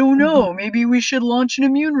 I don't know. Maybe we should launch an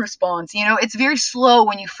immune response. It's very slow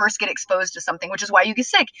when you first get exposed to something, which is why you get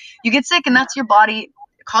sick. You get sick, and that's your body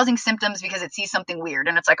causing symptoms because it sees something weird.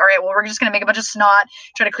 And it's like, all right, well, we're just going to make a bunch of snot,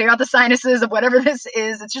 try to clear out the sinuses of whatever this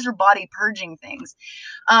is. It's just your body purging things.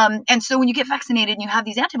 And so when you get vaccinated and you have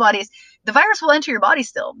these antibodies, the virus will enter your body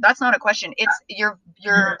still. That's not a question. It's your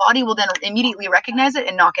body will then immediately recognize it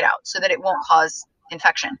and knock it out so that it won't cause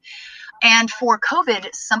infection. And for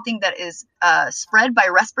COVID, something that is spread by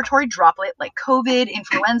respiratory droplet, like COVID,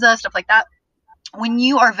 influenza, stuff like that, when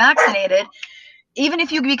you are vaccinated, even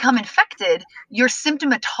if you become infected, your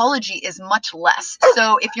symptomatology is much less.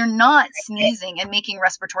 So if you're not sneezing and making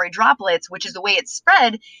respiratory droplets, which is the way it's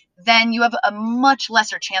spread, then you have a much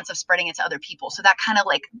lesser chance of spreading it to other people. So that kind of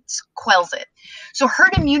like quells it. So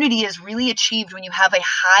herd immunity is really achieved when you have a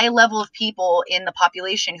high level of people in the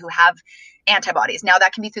population who have antibodies. Now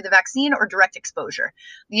that can be through the vaccine or direct exposure.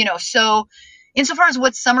 So insofar as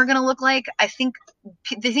what some are going to look like, I think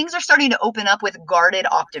the things are starting to open up with guarded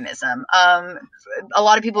optimism. A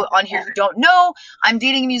lot of people on here who don't know, I'm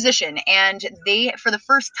dating a musician, and they, for the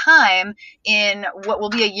first time in what will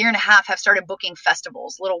be a year and a half, have started booking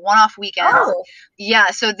festivals, little one-off weekends. Oh. Yeah,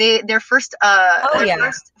 so their first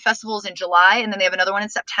festivals in July, and then they have another one in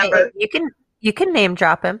September. Hey, you can name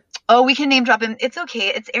drop him. Oh, we can name drop him. It's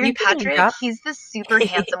okay. It's Aaron Patrick. He's the super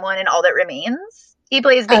handsome one in All That Remains. He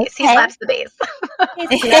plays bass. Okay. He slaps the bass.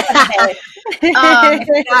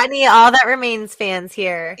 Got any All That Remains fans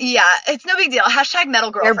here? Yeah, it's no big deal.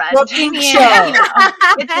 #metal girlfriend. Show.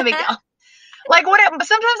 It's no big deal. Like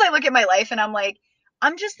sometimes I look at my life and I'm like,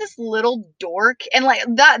 I'm just this little dork. And like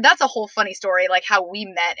that's a whole funny story, like how we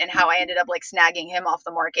met and how I ended up like snagging him off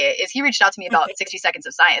the market. Is he reached out to me about 60 Seconds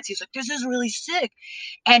of Science. He's like, this is really sick.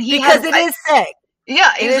 And it is sick.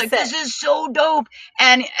 Yeah, he was like, this is so dope.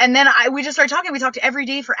 And then we just started talking. We talked every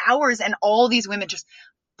day for hours, and all these women just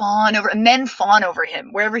men fawn over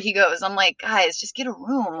him wherever he goes. I'm like, guys, just get a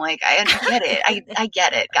room. Like, I get it. I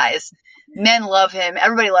get it, guys. Men love him.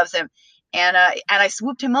 Everybody loves him. And I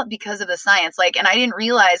swooped him up because of the science. Like, and I didn't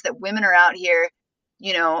realize that women are out here,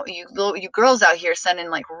 you girls out here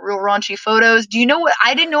sending like real raunchy photos. Do you know what?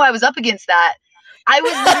 I didn't know I was up against that. I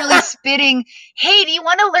was literally spitting, hey, do you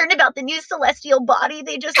want to learn about the new celestial body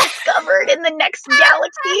they just discovered in the next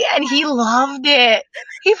galaxy? And he loved it.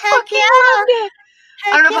 He fucking loved it.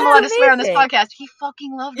 I don't know if I'm allowed to swear on this podcast. He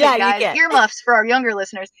fucking loved it, guys. Earmuffs for our younger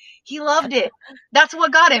listeners. He loved it. That's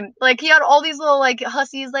what got him. Like, he had all these little, like,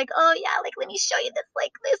 hussies, like, oh, yeah, like, let me show you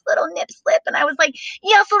this little nip slip. And I was like,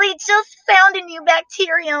 yeah, so they just found a new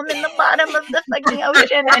bacterium in the bottom of the fucking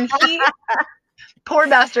ocean. And he, poor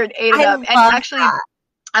bastard, ate it up. And actually,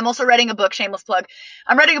 I'm also writing a book, shameless plug.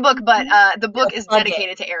 I'm writing a book, but the book is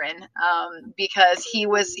dedicated to Aaron because he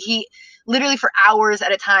literally for hours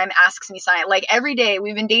at a time asks me science. Like every day,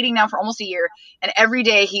 we've been dating now for almost a year, and every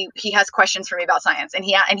day he has questions for me about science, and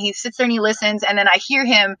he sits there and he listens, and then I hear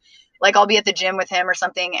him, like I'll be at the gym with him or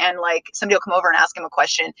something, and like somebody will come over and ask him a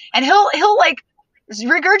question, and he'll like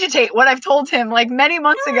regurgitate what I've told him like many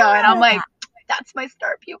months ago, and I'm like, that's my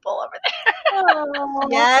star pupil over there.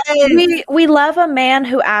 Yes. We love a man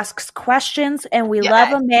who asks questions, and we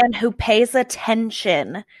love a man who pays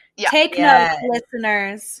attention. Yeah. Take notes,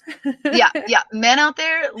 listeners. Yeah. Men out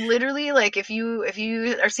there, literally, like if you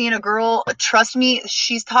are seeing a girl, trust me,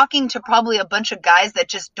 she's talking to probably a bunch of guys that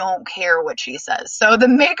just don't care what she says. So the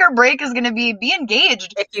make or break is going to be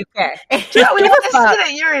engaged. If you care. Yeah, we want to see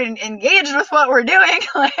that you're engaged with what we're doing.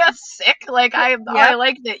 Like, that's sick. Like I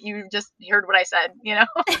like that you just heard what I said,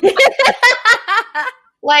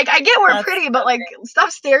 Like, I get we're pretty, but, like,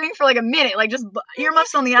 stop staring for, like, a minute. Like, just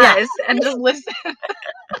earmuffs on the eyes and just listen.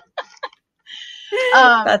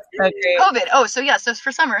 That's so great. COVID. Oh, so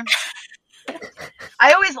for summer,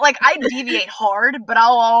 I always, like, I deviate hard, but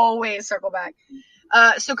I'll always circle back.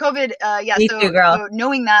 So COVID, Me too, girl. So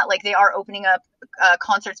knowing that, like, they are opening up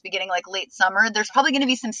concerts beginning like late summer. There's probably going to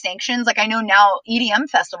be some sanctions. Like I know now EDM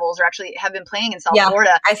festivals have been playing in South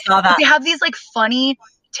Florida. I saw that. But they have these like funny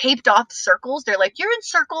taped off circles. They're like, you're in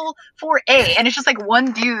circle 4A, and it's just like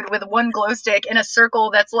one dude with one glow stick in a circle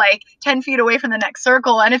that's like 10 feet away from the next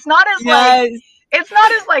circle, and it's not as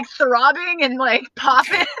like throbbing and like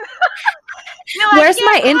popping. Like, where's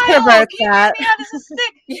my introverts at? Yeah, this is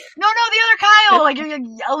sick. No, the other Kyle. Like you're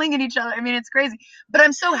yelling at each other. I mean, it's crazy. But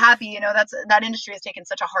I'm so happy. You know, that industry has taken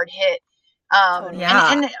such a hard hit.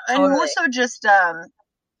 And more so just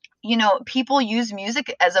you know, people use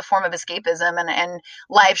music as a form of escapism and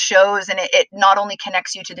live shows, and it not only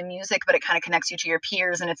connects you to the music, but it kind of connects you to your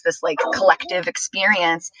peers, and it's this like collective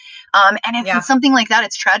experience. And it's something like that,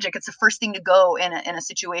 it's tragic. It's the first thing to go in a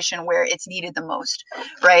situation where it's needed the most,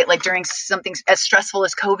 right? Like during something as stressful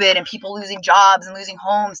as COVID and people losing jobs and losing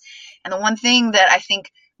homes. And the one thing that I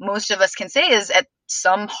think most of us can say is at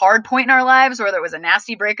some hard point in our lives where there was a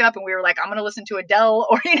nasty breakup and we were like, I'm going to listen to Adele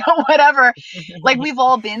or, you know, whatever. Like we've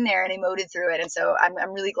all been there and emoted through it. And so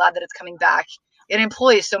I'm really glad that it's coming back. It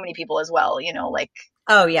employs so many people as well, you know, like,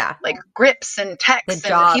 like grips and techs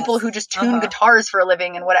and people who just tune guitars for a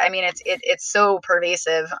living and what, I mean, it's so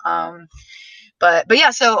pervasive. But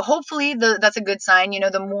yeah, so hopefully that's a good sign. You know,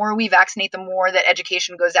 the more we vaccinate, the more that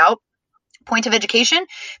education goes out. Point of education,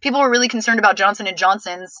 people were really concerned about Johnson &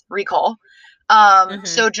 Johnson's recall.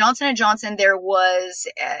 So Johnson & Johnson, there was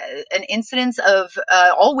an incidence of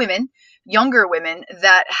all women, younger women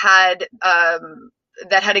that had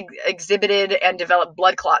exhibited and developed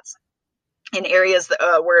blood clots in areas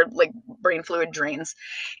where like brain fluid drains.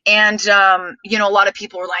 And, you know, a lot of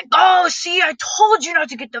people were like, oh, see, I told you not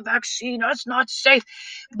to get the vaccine. That's not safe.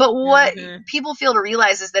 But what people fail to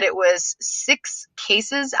realize is that it was 6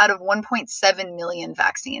 cases out of 1.7 million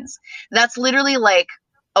vaccines. That's literally like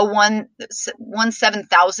a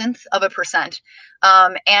 1/7,000th of a percent.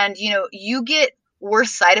 And, you know, you get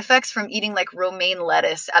worse side effects from eating like romaine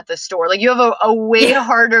lettuce at the store. Like you have a way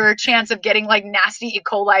harder chance of getting like nasty E.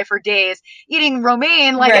 coli for days eating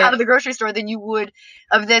romaine like out of the grocery store than you would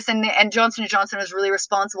of this. And Johnson & Johnson was really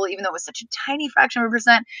responsible, even though it was such a tiny fraction of a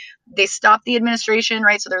percent. They stopped the administration,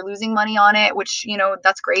 right? So they're losing money on it, which, you know,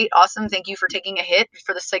 that's great. Awesome. Thank you for taking a hit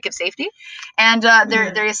for the sake of safety. And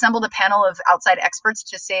they assembled a panel of outside experts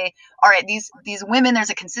to say, all right, these women,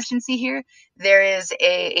 there's a consistency here. There is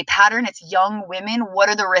a pattern. It's young women. What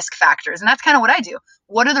are the risk factors? And that's kind of what I do.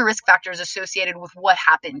 What are the risk factors associated with what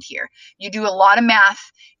happened here? You do a lot of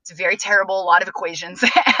math. It's very terrible, a lot of equations,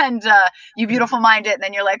 and you beautiful mind it. And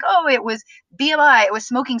then you're like, oh, it was BMI, it was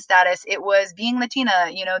smoking status, it was being Latina.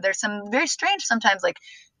 You know, there's some very strange, sometimes like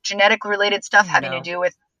genetic related stuff having to do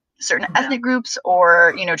with certain ethnic groups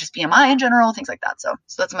or, you know, just BMI in general, things like that. So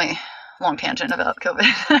that's my long tangent about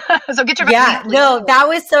COVID. So get your vaccine. No, that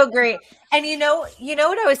was so great. And you know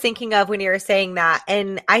what I was thinking of when you were saying that,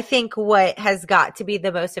 and I think what has got to be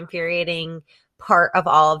the most infuriating part of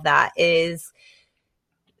all of that is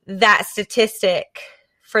that statistic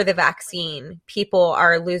for the vaccine people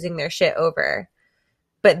are losing their shit over.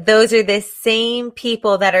 But those are the same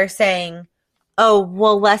people that are saying, oh,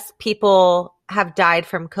 well, less people have died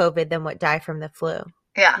from COVID than what died from the flu.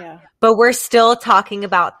 Yeah. But we're still talking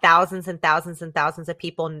about thousands and thousands and thousands of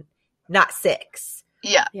people, not 6.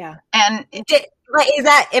 Yeah. And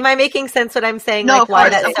am I making sense what I'm saying? No, like, of why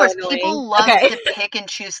course. Of course. People love to pick and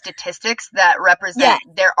choose statistics that represent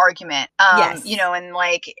their argument. You know, and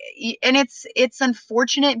like, and it's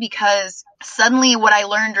unfortunate because suddenly what I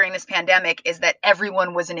learned during this pandemic is that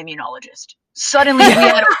everyone was an immunologist. Suddenly we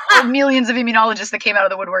had millions of immunologists that came out of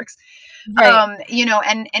the woodworks. Right. You know,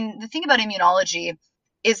 and the thing about immunology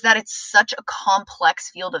is that it's such a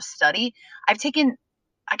complex field of study. I've taken,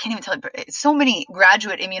 I can't even tell you, so many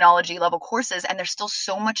graduate immunology level courses, and there's still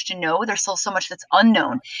so much to know. There's still so much that's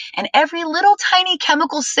unknown. And every little tiny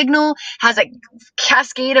chemical signal has a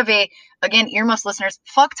cascade of again, earmuffs listeners,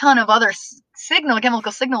 fuck ton of other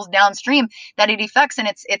chemical signals downstream that it affects. And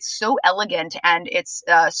it's so elegant and it's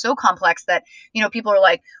so complex that, you know, people are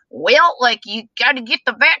like, well, like you got to get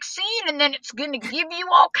the vaccine and then it's going to give you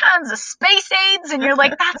all kinds of space aids. And you're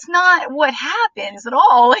like, that's not what happens at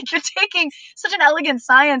all. Like you're taking such an elegant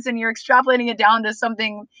science and you're extrapolating it down to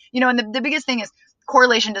something, you know, and the biggest thing is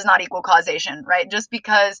correlation does not equal causation, right? Just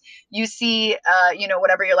because you see, you know,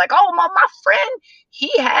 whatever, you're like, oh, my friend, he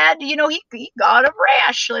had, you know, he got a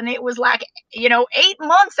rash and it was like, you know, 8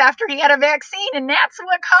 months after he had a vaccine and that's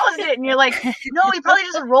what caused it. And you're like, no, he probably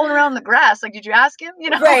just was rolling around in the grass. Like, did you ask him?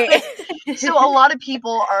 You know? Right. So a lot of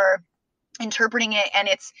people are interpreting it, and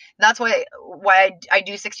that's why I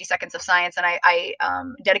do 60 seconds of science, and I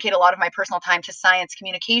dedicate a lot of my personal time to science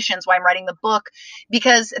communications, why I'm writing the book,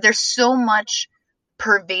 because there's so much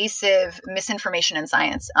pervasive misinformation in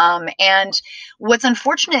science. And what's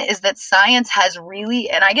unfortunate is that science has really,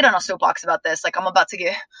 and I get on a soapbox about this, like I'm about to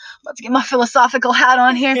get my philosophical hat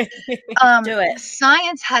on here. Do it.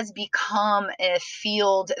 Science has become a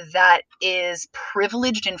field that is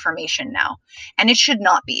privileged information now, and it should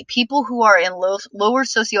not be. People who are in lower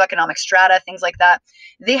socioeconomic strata, things like that,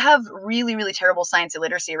 they have really, really terrible science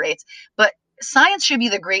illiteracy rates, but science should be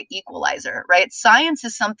the great equalizer, right? Science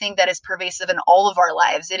is something that is pervasive in all of our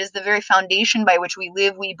lives. It is the very foundation by which we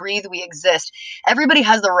live, we breathe, we exist. Everybody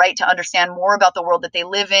has the right to understand more about the world that they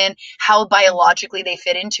live in, how biologically they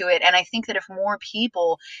fit into it. And I think that if more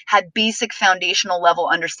people had basic foundational level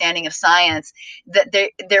understanding of science, that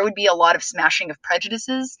there would be a lot of smashing of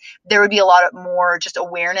prejudices. There would be a lot of more just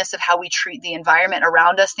awareness of how we treat the environment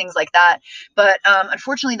around us, things like that. But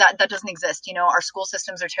unfortunately, that doesn't exist. You know, our school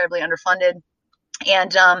systems are terribly underfunded.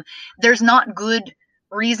 And there's not good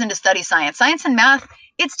reason to study science. Science and math,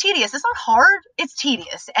 it's tedious. It's not hard. It's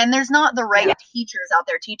tedious. And there's not the right teachers out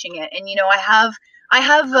there teaching it. And, you know, I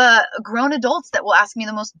have grown adults that will ask me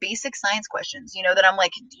the most basic science questions, you know, that I'm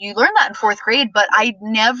like, you learned that in 4th grade, but I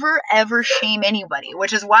never, ever shame anybody,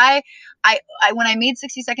 which is why when I made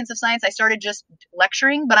 60 Seconds of Science, I started just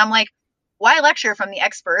lecturing, but I'm like, why lecture from the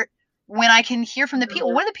expert when I can hear from the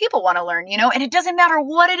people? What do the people want to learn, you know? And it doesn't matter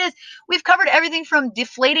what it is. We've covered everything from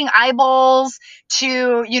deflating eyeballs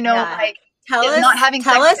to, you know, like not having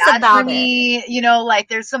sex is bad for me, you know, like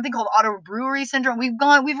there's something called auto-brewery syndrome. We've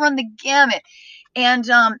run the gamut. And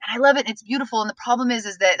I love it. It's beautiful. And the problem is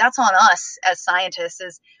that that's on us as scientists,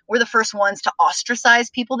 is we're the first ones to ostracize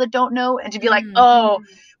people that don't know and to be like, oh,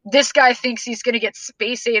 this guy thinks he's going to get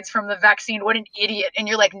space AIDS from the vaccine. What an idiot. And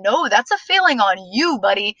you're like, no, that's a failing on you,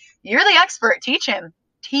 buddy. You're the expert. Teach him.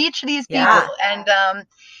 Teach these people. Yeah.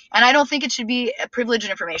 And I don't think it should be privileged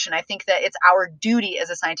information. I think that it's our duty as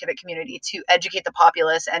a scientific community to educate the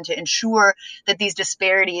populace and to ensure that these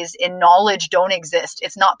disparities in knowledge don't exist.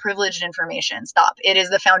 It's not privileged information. Stop. It is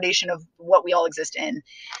the foundation of what we all exist in.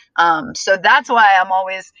 So that's why I'm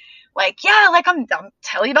always like, yeah, like I'm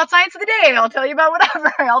tell you about science of the day. I'll tell you about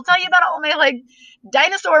whatever. I'll tell you about all my like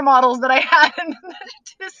dinosaur models that I had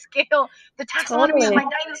to scale the taxonomy of my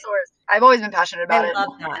dinosaurs. I've always been passionate about it.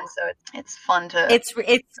 Love that. And so it's fun to. It's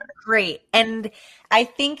great. And I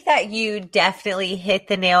think that you definitely hit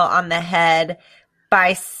the nail on the head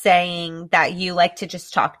by saying that you like to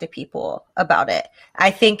just talk to people about it. I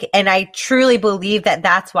think, and I truly believe that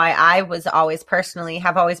that's why I was always personally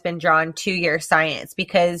have always been drawn to your science,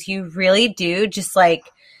 because you really do just like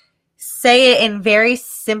say it in very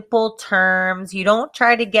simple terms. You don't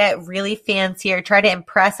try to get really fancy or try to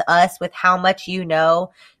impress us with how much you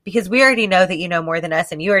know, because we already know that you know more than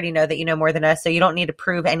us and you already know that you know more than us. So you don't need to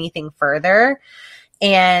prove anything further.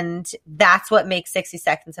 And that's what makes 60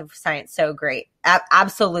 Seconds of Science so great.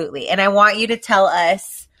 Absolutely. And I want you to tell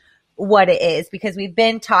us what it is, because we've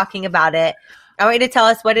been talking about it. I want you to tell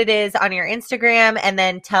us what it is on your Instagram and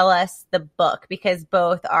then tell us the book, because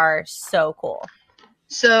both are so cool.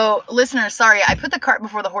 So listeners, sorry, I put the cart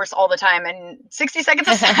before the horse all the time, and 60 Seconds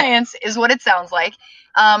of Science is what it sounds like.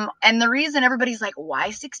 And the reason everybody's like,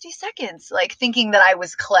 why 60 seconds? Like thinking that I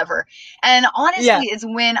was clever. And honestly, it's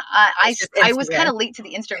when I was kind of late to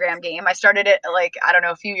the Instagram game. I started it like, I don't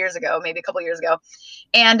know, a few years ago, maybe a couple years ago.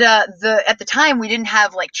 And at the time we didn't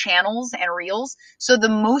have like channels and reels. So the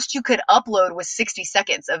most you could upload was 60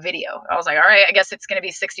 seconds of video. I was like, all right, I guess it's going to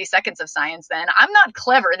be 60 seconds of science then. I'm not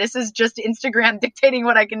clever. This is just Instagram dictating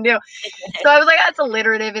what I can do. So I was like, it's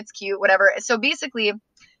alliterative. It's cute, whatever. So basically,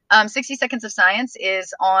 60 Seconds of Science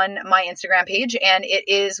is on my Instagram page, and it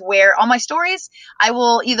is where on my stories, I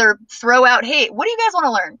will either throw out, hey, what do you guys want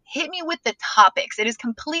to learn? Hit me with the topics. It is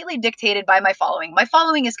completely dictated by my following. My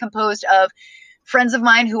following is composed of friends of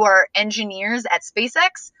mine who are engineers at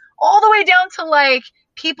SpaceX, all the way down to like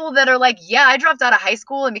people that are like, yeah, I dropped out of high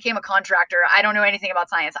school and became a contractor. I don't know anything about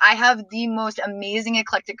science. I have the most amazing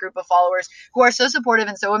eclectic group of followers who are so supportive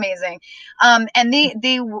and so amazing. And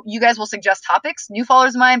you guys will suggest topics. New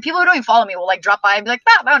followers of mine, people who don't even follow me will like drop by and be like,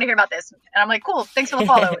 I want to hear about this. And I'm like, cool, thanks for the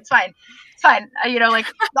follow. It's fine. It's fine. You know, like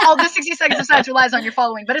all the 60 Seconds of Science relies on your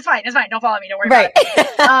following, but it's fine. It's fine. Don't follow me. Don't worry about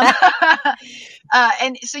it.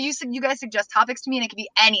 And so you guys suggest topics to me, and it could be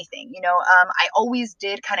anything. You know, I always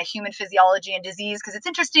did kind of human physiology and disease because it's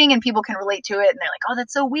interesting and people can relate to it. And they're like, oh,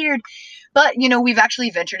 that's so weird. But, you know, we've actually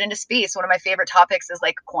ventured into space. One of my favorite topics is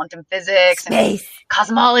like quantum physics and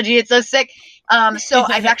cosmology. It's so sick. So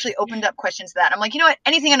I've actually opened up questions to that. I'm like, you know what?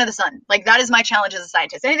 Anything under the sun. Like that is my challenge as a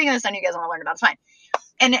scientist. Anything under the sun you guys want to learn about, it's fine.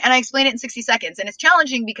 And I explain it in 60 seconds. And it's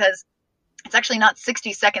challenging because it's actually not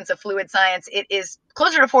 60 seconds of fluid science. It is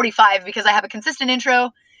closer to 45 because I have a consistent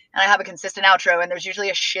intro, and I have a consistent outro, and there's usually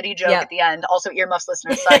a shitty joke at the end. Also, earmuffs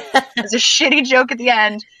listeners, sorry. There's a shitty joke at the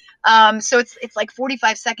end. So it's like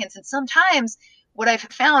 45 seconds. And sometimes what I've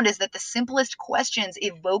found is that the simplest questions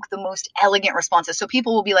evoke the most elegant responses. So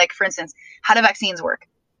people will be like, for instance, how do vaccines work?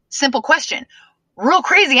 Simple question. Real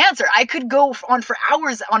crazy answer. I could go on for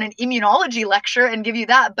hours on an immunology lecture and give you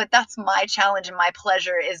that, but that's my challenge and my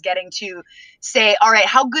pleasure is getting to say, all right,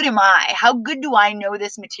 how good am I? How good do I know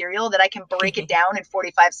this material that I can break it down in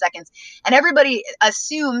 45 seconds? And everybody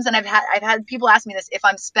assumes, and I've had people ask me this, if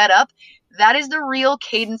I'm sped up, that is the real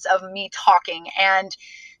cadence of me talking. And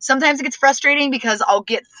sometimes it gets frustrating because I'll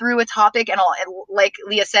get through a topic and like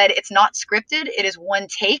Leah said, it's not scripted. It is one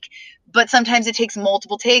take, but sometimes it takes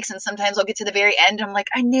multiple takes. And sometimes I'll get to the very end. And I'm like,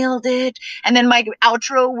 I nailed it. And then my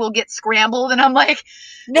outro will get scrambled. And I'm like,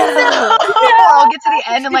 no. I'll get to the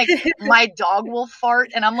end and like my dog will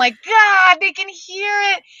fart. And I'm like, God, they can hear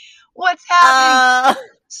it. What's happening?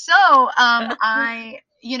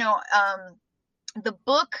 The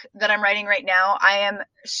book that I'm writing right now, I am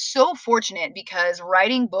so fortunate because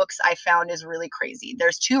writing books I found is really crazy.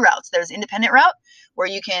 There's two routes. There's independent route where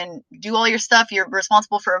you can do all your stuff. You're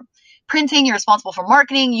responsible for printing. You're responsible for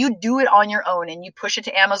marketing. You do it on your own and you push it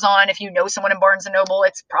to Amazon. If you know someone in Barnes and Noble,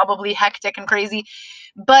 it's probably hectic and crazy,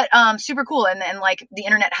 but super cool. And like the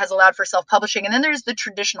internet has allowed for self-publishing. And then there's the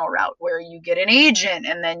traditional route where you get an agent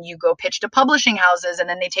and then you go pitch to publishing houses and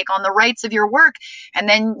then they take on the rights of your work. And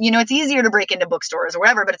then, it's easier to break into bookstores or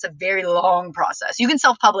whatever, but it's a very long process. You can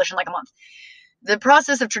self-publish in like a month. The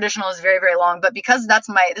process of traditional is very, very long, but because this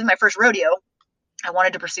is my first rodeo, I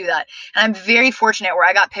wanted to pursue that. And I'm very fortunate where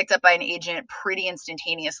I got picked up by an agent pretty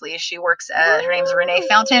instantaneously. She works at, her name's Renee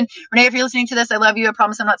Fountain. Renee, if you're listening to this, I love you. I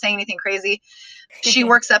promise I'm not saying anything crazy. She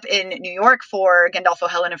works up in New York for Gandolfo,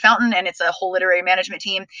 Hellen, and Fountain, and it's a whole literary management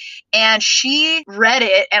team. And she read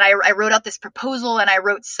it, and I wrote out this proposal, and I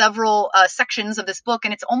wrote several sections of this book,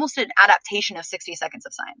 and it's almost an adaptation of 60 Seconds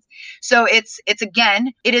of Science. So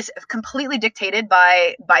it is completely dictated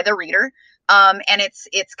by the reader. And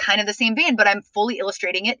it's kind of the same vein, but I'm fully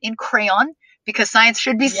illustrating it in crayon because science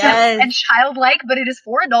should be simple and childlike, but it is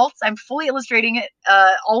for adults. I'm fully illustrating it.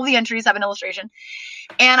 All the entries have an illustration.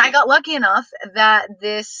 And I got lucky enough that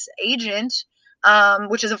this agent,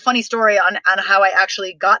 which is a funny story on how I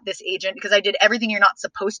actually got this agent, because I did everything you're not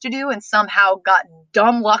supposed to do and somehow got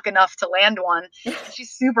dumb luck enough to land one.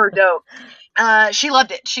 She's super dope. She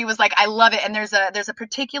loved it. She was like, I love it. And there's a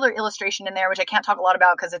particular illustration in there, which I can't talk a lot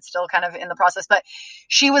about because it's still kind of in the process, but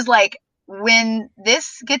she was like, when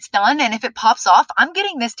this gets done and if it pops off, I'm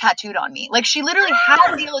getting this tattooed on me. Like she literally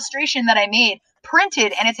had the illustration that I made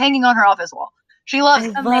printed and it's hanging on her office wall. She loves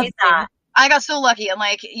it. That. I got so lucky. And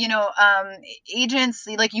like, agents,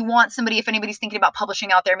 like you want somebody, if anybody's thinking about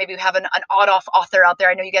publishing out there, maybe you have an odd off author out there.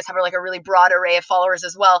 I know you guys have like a really broad array of followers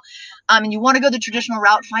as well. And you want to go the traditional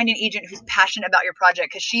route, find an agent who's passionate about your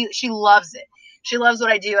project because she loves it. She loves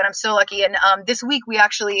what I do, and I'm so lucky. And this week we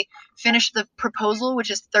actually finished the proposal, which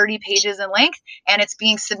is 30 pages in length, and it's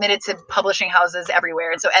being submitted to publishing houses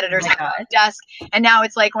everywhere. And so editors have a desk, and now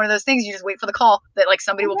it's like one of those things you just wait for the call that like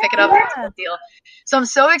somebody will pick it up. It's a big deal. So I'm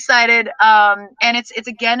so excited. And it's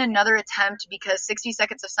again another attempt because 60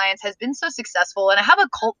 Seconds of Science has been so successful, and I have a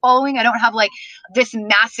cult following. I don't have like this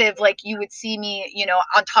massive like you would see me,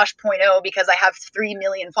 on Tosh.0 because I have 3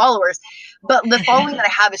 million followers, but the following that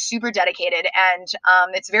I have is super dedicated and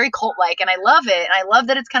it's very cult-like, and I love it. And I love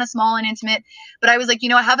that it's kind of small and intimate, but I was like,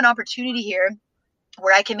 I have an opportunity here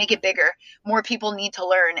where I can make it bigger. More people need to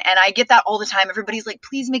learn. And I get that all the time. Everybody's like,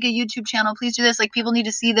 please make a YouTube channel. Please do this. Like people need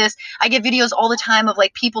to see this. I get videos all the time of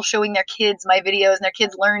like people showing their kids my videos and their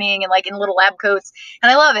kids learning and like in little lab coats. And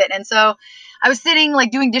I love it. And so I was sitting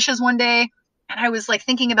like doing dishes one day and I was like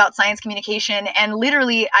thinking about science communication. And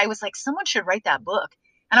literally I was like, someone should write that book.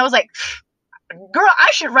 And I was like, girl,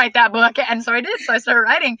 I should write that book. And so I did. So I started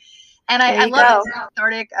writing. And I love it. It's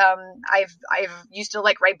cathartic. I've used to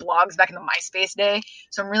like write blogs back in the MySpace day.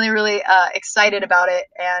 So I'm really, really excited about it.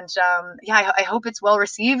 And I hope it's well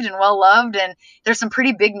received and well loved. And there's some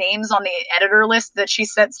pretty big names on the editor list that she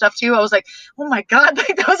sent stuff to. I was like, oh my God,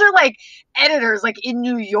 like those are like editors like in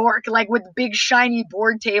New York, like with big shiny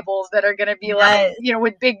board tables that are going to be like,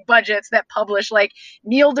 with big budgets that publish like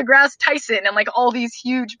Neil deGrasse Tyson and like all these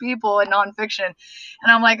huge people in nonfiction.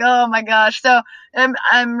 And I'm like, oh my gosh. So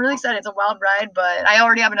I'm really excited. It's a wild ride, but I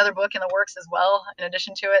already have another book in the works as well, in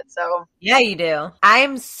addition to it. So yeah, you do.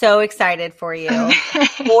 I'm so excited for you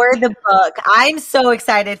for the book. I'm so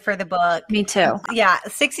excited for the book. Me too. Yeah.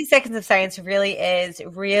 60 Seconds of Science really is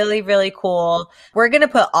really, really cool. We're going to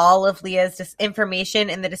put all of Leah's information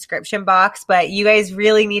in the description box, but you guys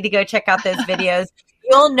really need to go check out those videos.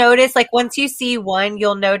 you'll notice, like, once you see one,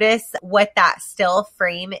 you'll notice what that still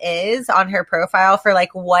frame is on her profile for,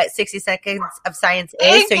 like, what 60 Seconds of Science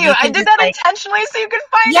is. Thank you. I did that intentionally so you could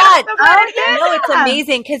find out. Yeah. No, it's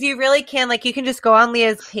amazing because you really can, like, you can just go on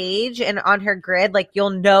Leah's page and on her grid, like, you'll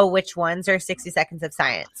know which ones are 60 Seconds of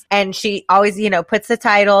Science. And she always, you know, puts the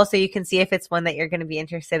title so you can see if it's one that you're going to be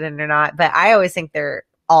interested in or not. But I always think they're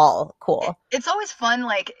all cool. It's always fun,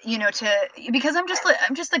 like, you know, because I'm just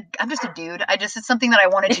a dude. It's something that I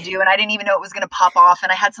wanted to do, and I didn't even know it was going to pop off.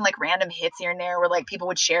 And I had some like random hits here and there where like people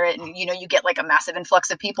would share it, and you know, you get like a massive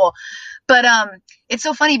influx of people. But it's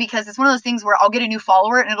so funny because it's one of those things where I'll get a new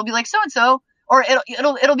follower and it'll be like so and so. Or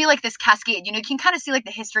it'll be like this cascade, you know, you can kind of see like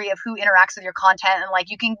the history of who interacts with your content, and like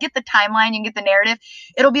you can get the timeline, you can get the narrative.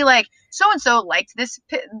 It'll be like so-and-so liked this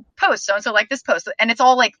post, so-and-so liked this post, and it's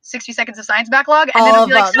all like 60 Seconds of Science backlog, and then it'll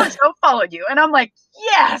be like so-and-so followed you, and I'm like,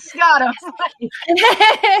 yes, got him.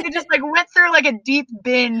 You just like went through like a deep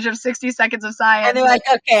binge of 60 Seconds of Science, and they're like,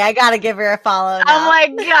 okay, I gotta give her a follow now. I'm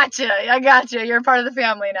like, I gotcha, you're part of the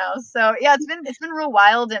family now. So yeah, it's been real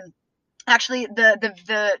wild. And actually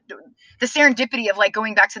the serendipity of like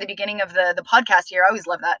going back to the beginning of the podcast here, I always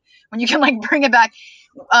love that when you can like bring it back.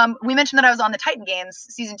 We mentioned that I was on the Titan Games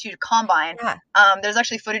season 2 Combine. Yeah. There's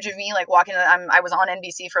actually footage of me like walking. I was on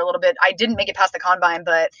NBC for a little bit. I didn't make it past the Combine,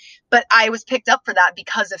 but I was picked up for that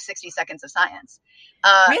because of 60 Seconds of Science.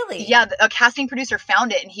 Really? Yeah, a casting producer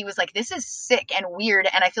found it and he was like, this is sick and weird,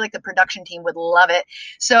 and I feel like the production team would love it.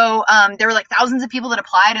 So there were like thousands of people that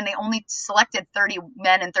applied, and they only selected 30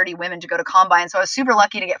 men and 30 women to go to Combine. So I was super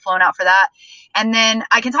lucky to get flown out for that. And then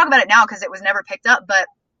I can talk about it now because it was never picked up, but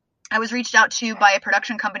I was reached out to by a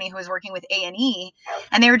production company who was working with A&E,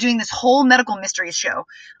 and they were doing this whole medical mysteries show.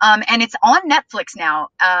 And it's on Netflix now.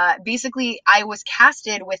 Basically, I was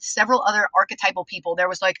casted with several other archetypal people. There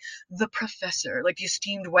was like the professor, like the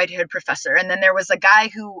esteemed white-haired professor. And then there was a guy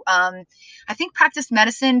who I think practiced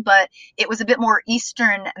medicine, but it was a bit more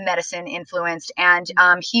Eastern medicine influenced. And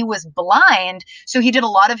he was blind, so he did a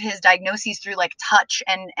lot of his diagnoses through like touch,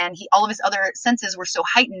 and all of his other senses were so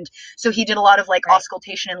heightened. So he did a lot of like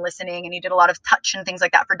auscultation and listening, and he did a lot of touch and things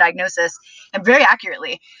like that for diagnosis, and very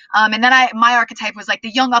accurately. And then my archetype was like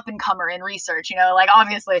the young up and comer in research, you know, like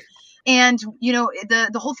obviously. And, you know, the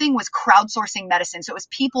whole thing was crowdsourcing medicine. So it was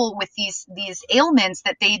people with these ailments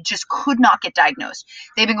that they just could not get diagnosed.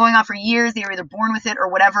 They've been going on for years. They were either born with it or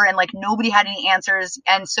whatever, and like nobody had any answers.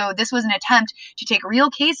 And so this was an attempt to take real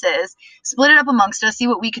cases, split it up amongst us, see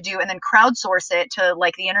what we could do, and then crowdsource it to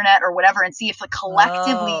like the internet or whatever, and see if like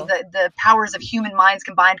collectively the powers of human minds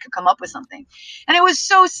combined could come up with something. And it was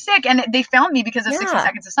so sick. And they found me because of 60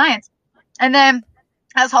 Seconds of Science. And then,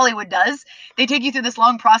 as Hollywood does, they take you through this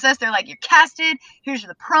long process. They're like, you're casted, here's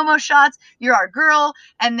the promo shots, you're our girl,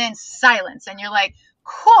 and then silence. And you're like,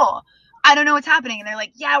 cool, I don't know what's happening. And they're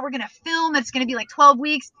like, yeah, we're going to film. It's going to be like 12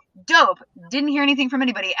 weeks. Dope. Didn't hear anything from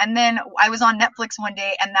anybody. And then I was on Netflix one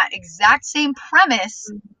day, and that exact same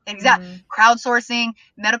premise, crowdsourcing,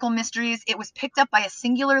 medical mysteries, it was picked up by a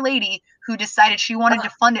singular lady who decided she wanted to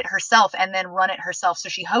fund it herself and then run it herself. So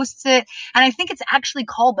she hosts it. And I think it's actually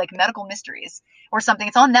called like Medical Mysteries or something.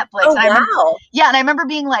 It's on Netflix. Oh, wow. And I remember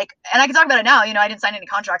being like, and I can talk about it now, you know, I didn't sign any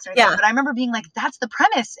contracts or anything, but I remember being like, that's the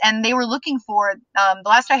premise. And they were looking for, the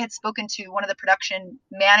last I had spoken to one of the production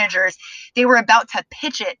managers, they were about to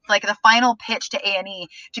pitch it, like the final pitch to A&E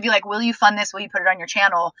to be like, will you fund this? Will you put it on your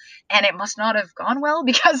channel? And it must not have gone well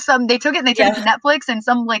because they took it and they took it to Netflix, and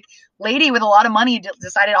some like lady with a lot of money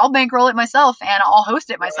decided I'll bankroll it myself and I'll host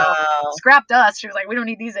it myself. Wow. Scrapped us. She was like, we don't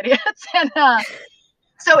need these idiots. And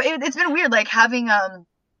so it's been weird, like having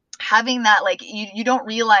that, like you don't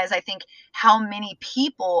realize, I think, how many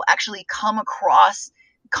people actually come across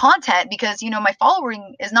content, because, you know, my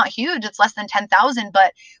following is not huge. It's less than 10,000.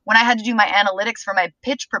 But when I had to do my analytics for my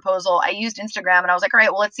pitch proposal, I used Instagram, and I was like, all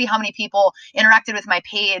right, well, let's see how many people interacted with my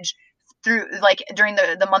page through like during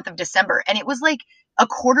the month of December. And it was like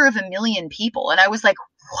 250,000 people. And I was like,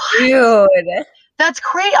 what? Dude. That's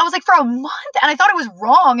crazy. I was like, for a month, and I thought it was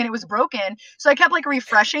wrong and it was broken. So I kept like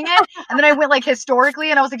refreshing it. And then I went like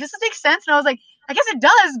historically, and I was like, does this make sense? And I was like, I guess it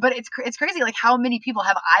does, but it's crazy like how many people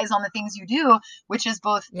have eyes on the things you do, which is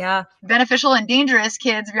both beneficial and dangerous.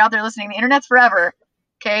 Kids, if you're out there listening, the internet's forever.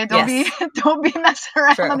 Okay, don't be messing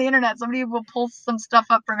around on the internet. Somebody will pull some stuff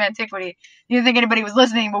up from antiquity. You didn't think anybody was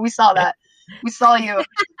listening, but we saw that. We saw you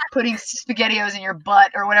putting SpaghettiOs in your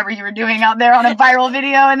butt or whatever you were doing out there on a viral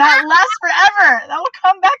video, and that lasts forever. That will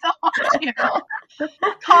come back to haunt you.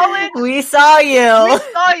 College. We saw you.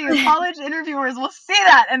 College interviewers will see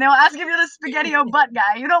that, and they'll ask if you're the SpaghettiO butt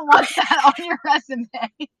guy. You don't want that on your resume.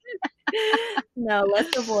 No,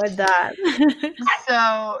 let's avoid that.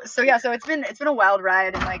 So it's been a wild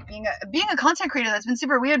ride, and like being a content creator, that's been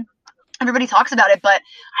super weird. Everybody talks about it, but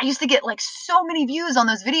I used to get like so many views on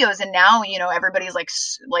those videos, and now, you know, everybody's like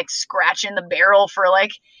scratching the barrel for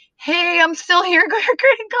like, hey, I'm still here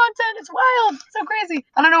creating content. It's wild. It's so crazy.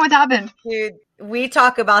 I don't know what happened. Dude, we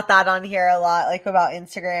talk about that on here a lot, like about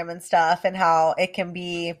Instagram and stuff, and how it can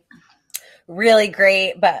be really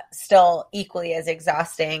great, but still equally as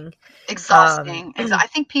exhausting. I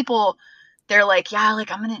think people, they're like, yeah,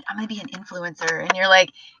 like I'm gonna be an influencer, and you're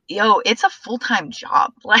like, yo, it's a full-time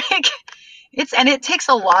job. Like it takes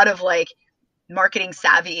a lot of like marketing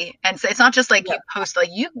savvy, and so it's not just like you post, like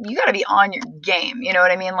you got to be on your game, you know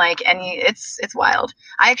what I mean? Like, and it's wild.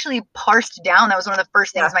 I actually parsed down, that was one of the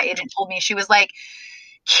first things my agent told me. She was like,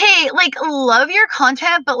 Kate, like, love your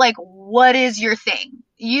content, but like, what is your thing?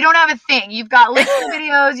 You don't have a thing. You've got listing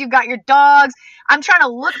videos, you've got your dogs. I'm trying to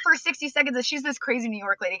look for 60 seconds, and she's this crazy New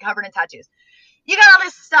York lady covered in tattoos. You got all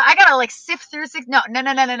this stuff. I gotta like sift through no,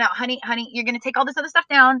 honey, you're gonna take all this other stuff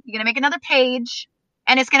down. You're gonna make another page,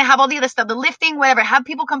 and it's gonna have all the other stuff, the lifting, whatever. Have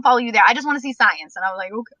people come follow you there. I just want to see science. And I was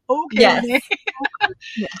like, okay. Yes.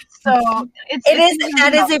 So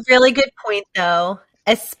that is a really good point, though,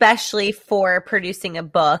 especially for producing a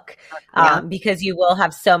book, because you will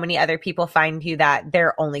have so many other people find you that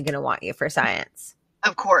they're only gonna want you for science.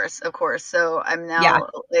 Of course. So I'm now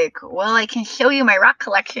like, well, I can show you my rock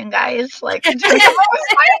collection, guys. Like,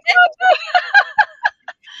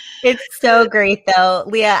 it's so great, though.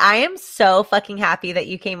 Leah, I am so fucking happy that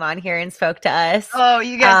you came on here and spoke to us. Oh,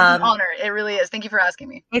 you guys, it's an honor. It really is. Thank you for asking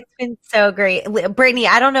me. It's been so great. Brittany,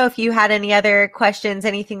 I don't know if you had any other questions,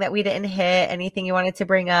 anything that we didn't hit, anything you wanted to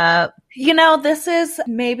bring up. You know, this is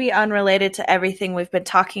maybe unrelated to everything we've been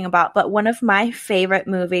talking about, but one of my favorite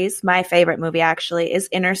movies, actually, is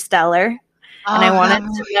Interstellar. And I wanted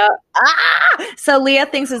to know. So Leah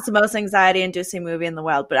thinks it's the most anxiety-inducing movie in the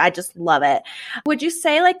world, but I just love it. Would you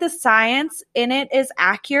say like the science in it is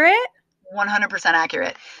accurate? 100%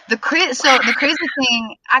 accurate. The crazy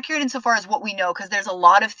thing, accurate insofar as what we know, because there's a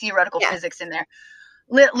lot of theoretical physics in there.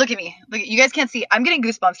 Look at me. You guys can't see. I'm getting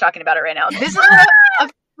goosebumps talking about it right now. This is a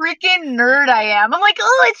freaking nerd I am. I'm like,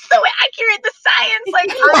 oh, it's so accurate, the science.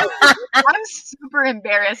 Like, I'm super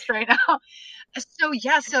embarrassed right now.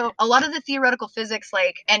 So a lot of the theoretical physics,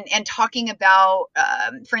 like, and talking about,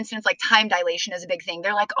 for instance, like time dilation is a big thing.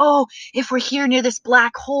 They're like, oh, if we're here near this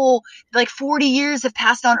black hole, like 40 years have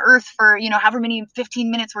passed on Earth for, you know, however many 15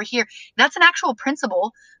 minutes we're here. That's an actual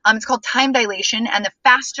principle. It's called time dilation. And the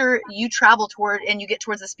faster you travel toward and you get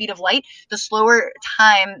towards the speed of light, the slower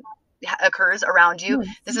time occurs around you.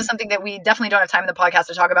 This is something that we definitely don't have time in the podcast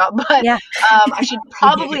to talk about, but I should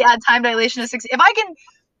probably add time dilation to 60.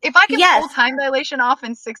 If I can pull time dilation off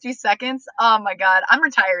in 60 seconds, oh my God, I'm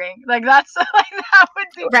retiring. Like that's like that would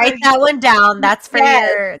be write crazy. that one down. That's for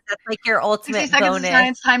that's like your ultimate 60 seconds bonus. Of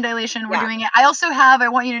science, time dilation. We're doing it. I also I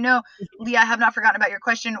want you to know, Leah, I have not forgotten about your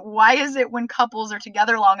question. Why is it when couples are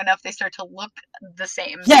together long enough, they start to look the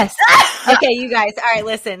same? Yes. Okay, you guys. All right,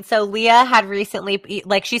 listen. So Leah had recently,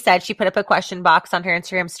 like she said, she put up a question box on her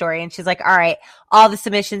Instagram story, and she's like, all right, all the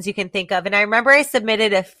submissions you can think of. And I remember I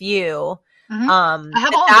submitted a few. I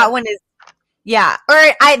have all that one is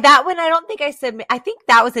that one I don't think I submit. I think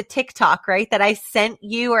that was a TikTok, right? That I sent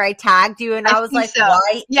you or I tagged you, and I was like, so.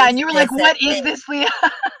 Why? Yeah, and you were like, what is this, Leah?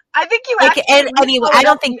 I think you like, and anyway, I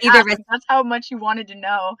don't think either of us. That's how much you wanted to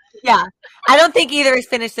know. Yeah, I don't think either of us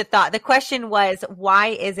finished the thought. The question was, why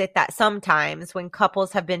is it that sometimes when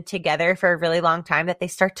couples have been together for a really long time that they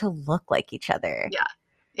start to look like each other?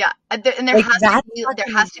 Yeah, and there has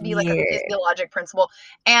to be like a physiologic principle.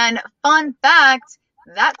 And fun fact,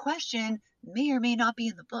 that question may or may not be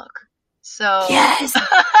in the book. So yes,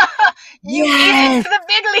 you made it to the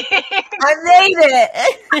big league. I made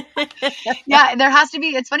it. Yeah, there has to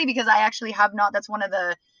be. It's funny because I actually have not. That's one of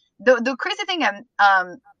the crazy thing.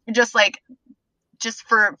 Just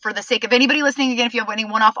for the sake of anybody listening, again, if you have any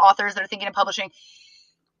one-off authors that are thinking of publishing.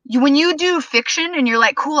 When you do fiction and you're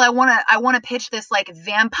like, cool, I want to pitch this like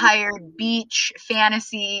vampire beach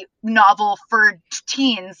fantasy novel for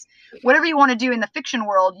teens, whatever you want to do in the fiction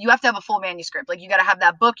world, you have to have a full manuscript. Like you got to have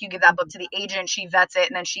that book, you give that book to the agent, she vets it,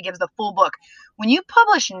 and then she gives the full book. When you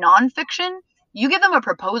publish nonfiction, you give them a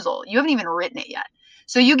proposal. You haven't even written it yet.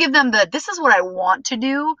 So you give them this is what I want to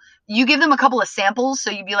do. You give them a couple of samples.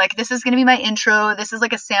 So you'd be like, this is going to be my intro. This is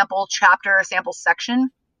like a sample chapter, a sample section.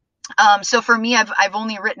 So for me, I've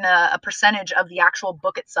only written a percentage of the actual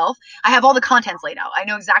book itself. I have all the contents laid out. I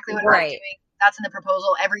know exactly what I'm doing. That's in the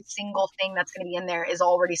proposal. Every single thing that's going to be in there is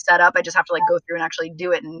already set up. I just have to like go through and actually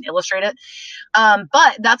do it and illustrate it.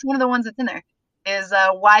 But that's one of the ones that's in there. Is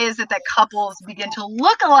why is it that couples begin to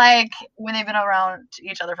look alike when they've been around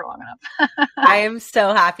each other for long enough? I am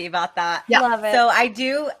so happy about that. Yeah. Love it. So I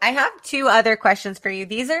have 2 other questions for you.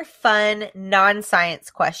 These are fun, non-science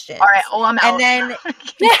questions. All right. Oh, I'm out. And then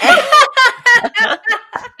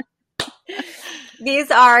these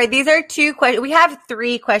are 2 questions. We have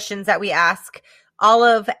 3 questions that we ask all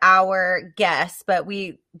of our guests, but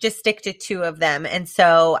we just stick to 2 of them. And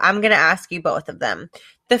so I'm going to ask you both of them.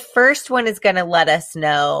 The first one is going to let us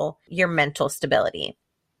know your mental stability.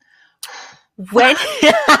 When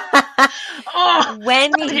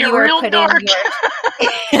when you are putting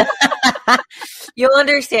you'll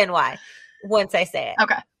understand why once I say it.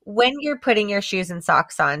 Okay. When you're putting your shoes and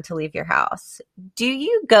socks on to leave your house, do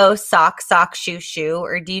you go sock, sock, shoe, shoe,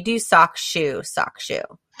 or do you do sock, shoe, sock, shoe?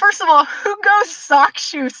 First of all, who goes sock,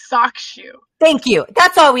 shoe, sock, shoe? Thank you.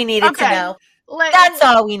 That's all we needed to know. That's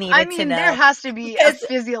all we needed to know. There has to be a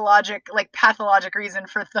physiologic, like pathologic reason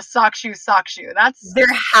for the sock, shoe, sock, shoe. There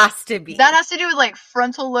has to be. That has to do with like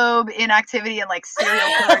frontal lobe inactivity and like serial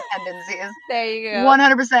killer tendencies. There you go.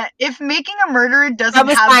 100%. If Making a Murderer doesn't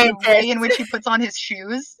have the way in which he puts on his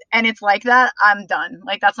shoes and it's like that, I'm done.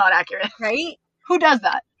 Like that's not accurate. Right? Who does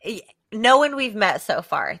that? No one we've met so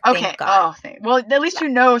far. Okay. Thank God. Well, at least you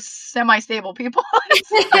know semi-stable people.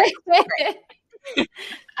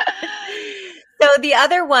 So the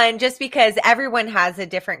other one, just because everyone has a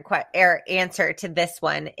different answer to this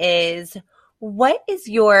one, is what is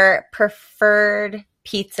your preferred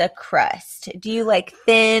pizza crust? Do you like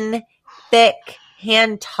thin, thick,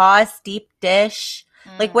 hand toss, deep dish?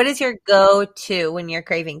 Like, what is your go-to when you're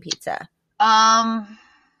craving pizza? Okay,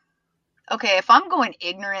 if I'm going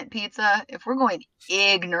ignorant pizza, if we're going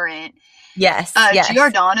ignorant, yes.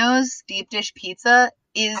 Giordano's deep dish pizza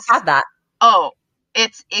is. I've had that. Oh,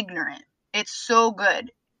 it's ignorant. It's so good.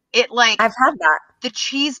 It like I've had that. The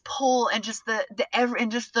cheese pull and just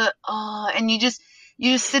and you just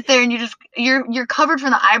sit there and you're covered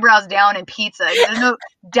from the eyebrows down in pizza. There's no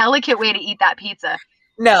delicate way to eat that pizza.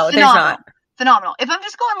 No, there's not. Phenomenal. If I'm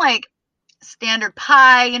just going like standard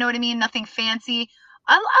pie, you know what I mean? Nothing fancy.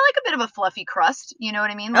 I like a bit of a fluffy crust, you know what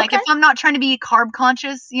I mean? Like if I'm not trying to be carb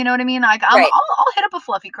conscious, you know what I mean? Like I'll hit up a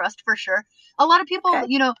fluffy crust for sure. A lot of people,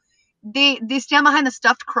 you know, they stand behind the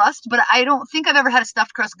stuffed crust, but I don't think I've ever had a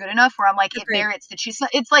stuffed crust good enough where I'm like, it's the cheese.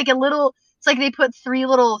 It's like it's like they put 3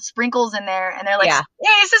 little sprinkles in there and they're like, hey,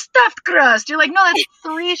 it's a stuffed crust. You're like, no, that's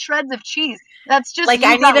 3 shreds of cheese. That's just like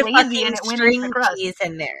I need a lazy and it string went crust. cheese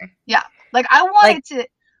in there. Yeah. Like I want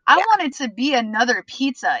it to be another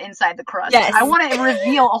pizza inside the crust. Yes. I want to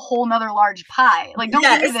reveal a whole nother large pie. Like don't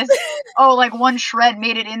give me this, like 1 shred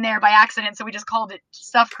made it in there by accident, so we just called it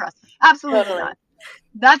stuffed crust. Absolutely not.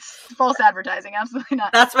 That's false advertising. Absolutely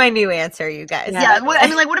not. That's my new answer, you guys. Yeah.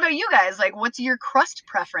 What about you guys? Like, what's your crust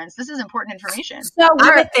preference? This is important information. So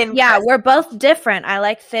we're both different. I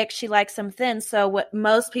like thick. She likes them thin. So what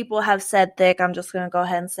most people have said thick. I'm just going to go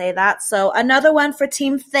ahead and say that. So another one for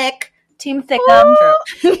Team Thick. Team Thickum.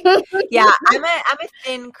 Yeah, I'm a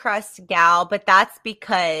thin crust gal, but that's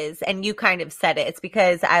because, and you kind of said it, it's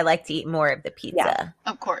because I like to eat more of the pizza. Yeah.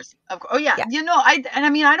 Of course. Oh yeah. You know, I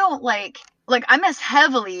don't like I mess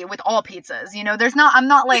heavily with all pizzas. You know, I'm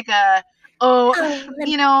not like you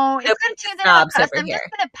know, it's gonna change the crust. I'm just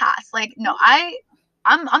gonna pass. Like, no,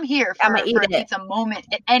 I'm here for a pizza moment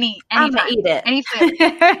at any time. Eat it. Anything,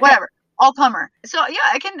 whatever. All comer. So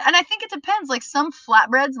yeah, I think it depends. Like some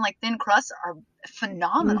flatbreads and like thin crusts are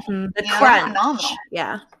phenomenal. Mm-hmm. The crunch. Phenomenal.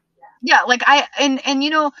 Yeah. Yeah. Like and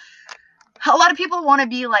you know, a lot of people want to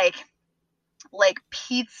be like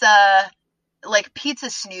pizza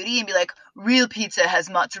snooty and be like, real pizza has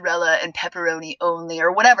mozzarella and pepperoni only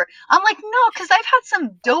or whatever. I'm like, no, because I've had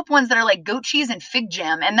some dope ones that are like goat cheese and fig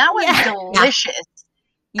jam, and that was delicious.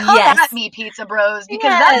 Come at me, pizza bros, because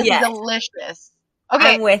that is delicious.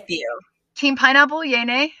 Okay. I'm with you. Team pineapple, yay,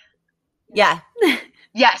 nay? Yeah.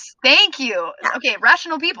 Yes, thank you. Okay,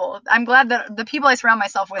 rational people. I'm glad that the people I surround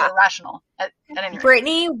myself with are rational. At any rate.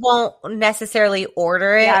 Brittany won't necessarily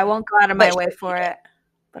order it. Yeah, I won't go out of my way for it.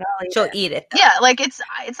 But she'll eat it. Yeah, like it's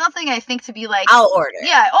nothing I think to be like. I'll order.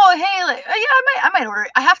 Yeah. Oh, hey, like I might order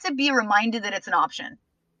it. I have to be reminded that it's an option.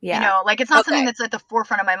 Yeah. You know, like it's not something that's at the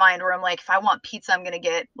forefront of my mind where I'm like, if I want pizza, I'm going to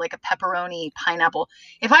get like a pepperoni pineapple.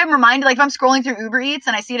 If I'm reminded, like if I'm scrolling through Uber Eats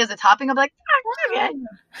and I see it as a topping, I'll be like, okay,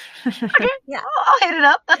 yeah, I'll hit it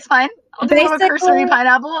up. That's fine. I'll do a little cursory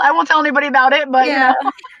pineapple. I won't tell anybody about it, but you know,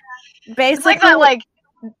 basically, it's like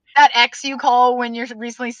that ex you call when you're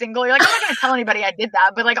recently single. You're like, I'm not going to tell anybody I did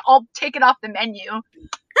that, but like I'll take it off the menu.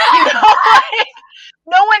 You know, like,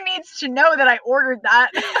 no one needs to know that I ordered that.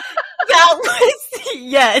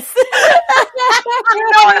 Yes. You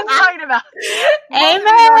know what I'm talking about.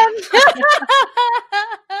 Amen.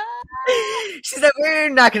 She said, we're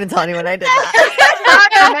not going to tell anyone I did that. I'm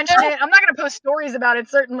not going to mention it. I'm not going to post stories about it,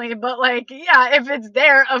 certainly. But, like, yeah, if it's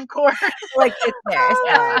there, of course. Like, it's there.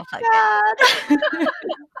 Oh, God.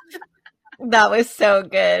 That was so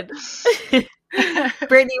good.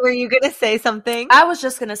 Brittany, were you going to say something? I was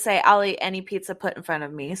just going to say I'll eat any pizza put in front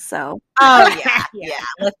of me, so. Oh, yeah.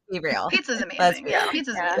 Let's be real. Pizza's amazing.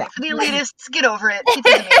 Pizza's amazing. For the elitists, get over it.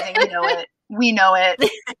 Pizza's amazing. You know it. We know it.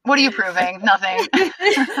 What are you proving? Nothing.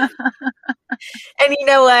 And you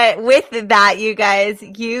know what? With that, you guys,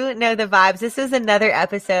 you know the vibes. This is another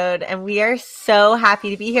episode, and we are so happy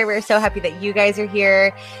to be here. We're so happy that you guys are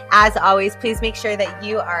here. As always, please make sure that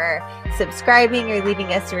you are subscribing or leaving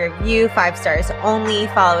us a review, 5 stars only.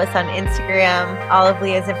 Follow us on Instagram. All of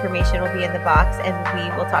Leah's information will be in the box, and we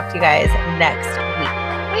will talk to you guys next week.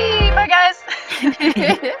 Bye,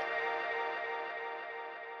 guys.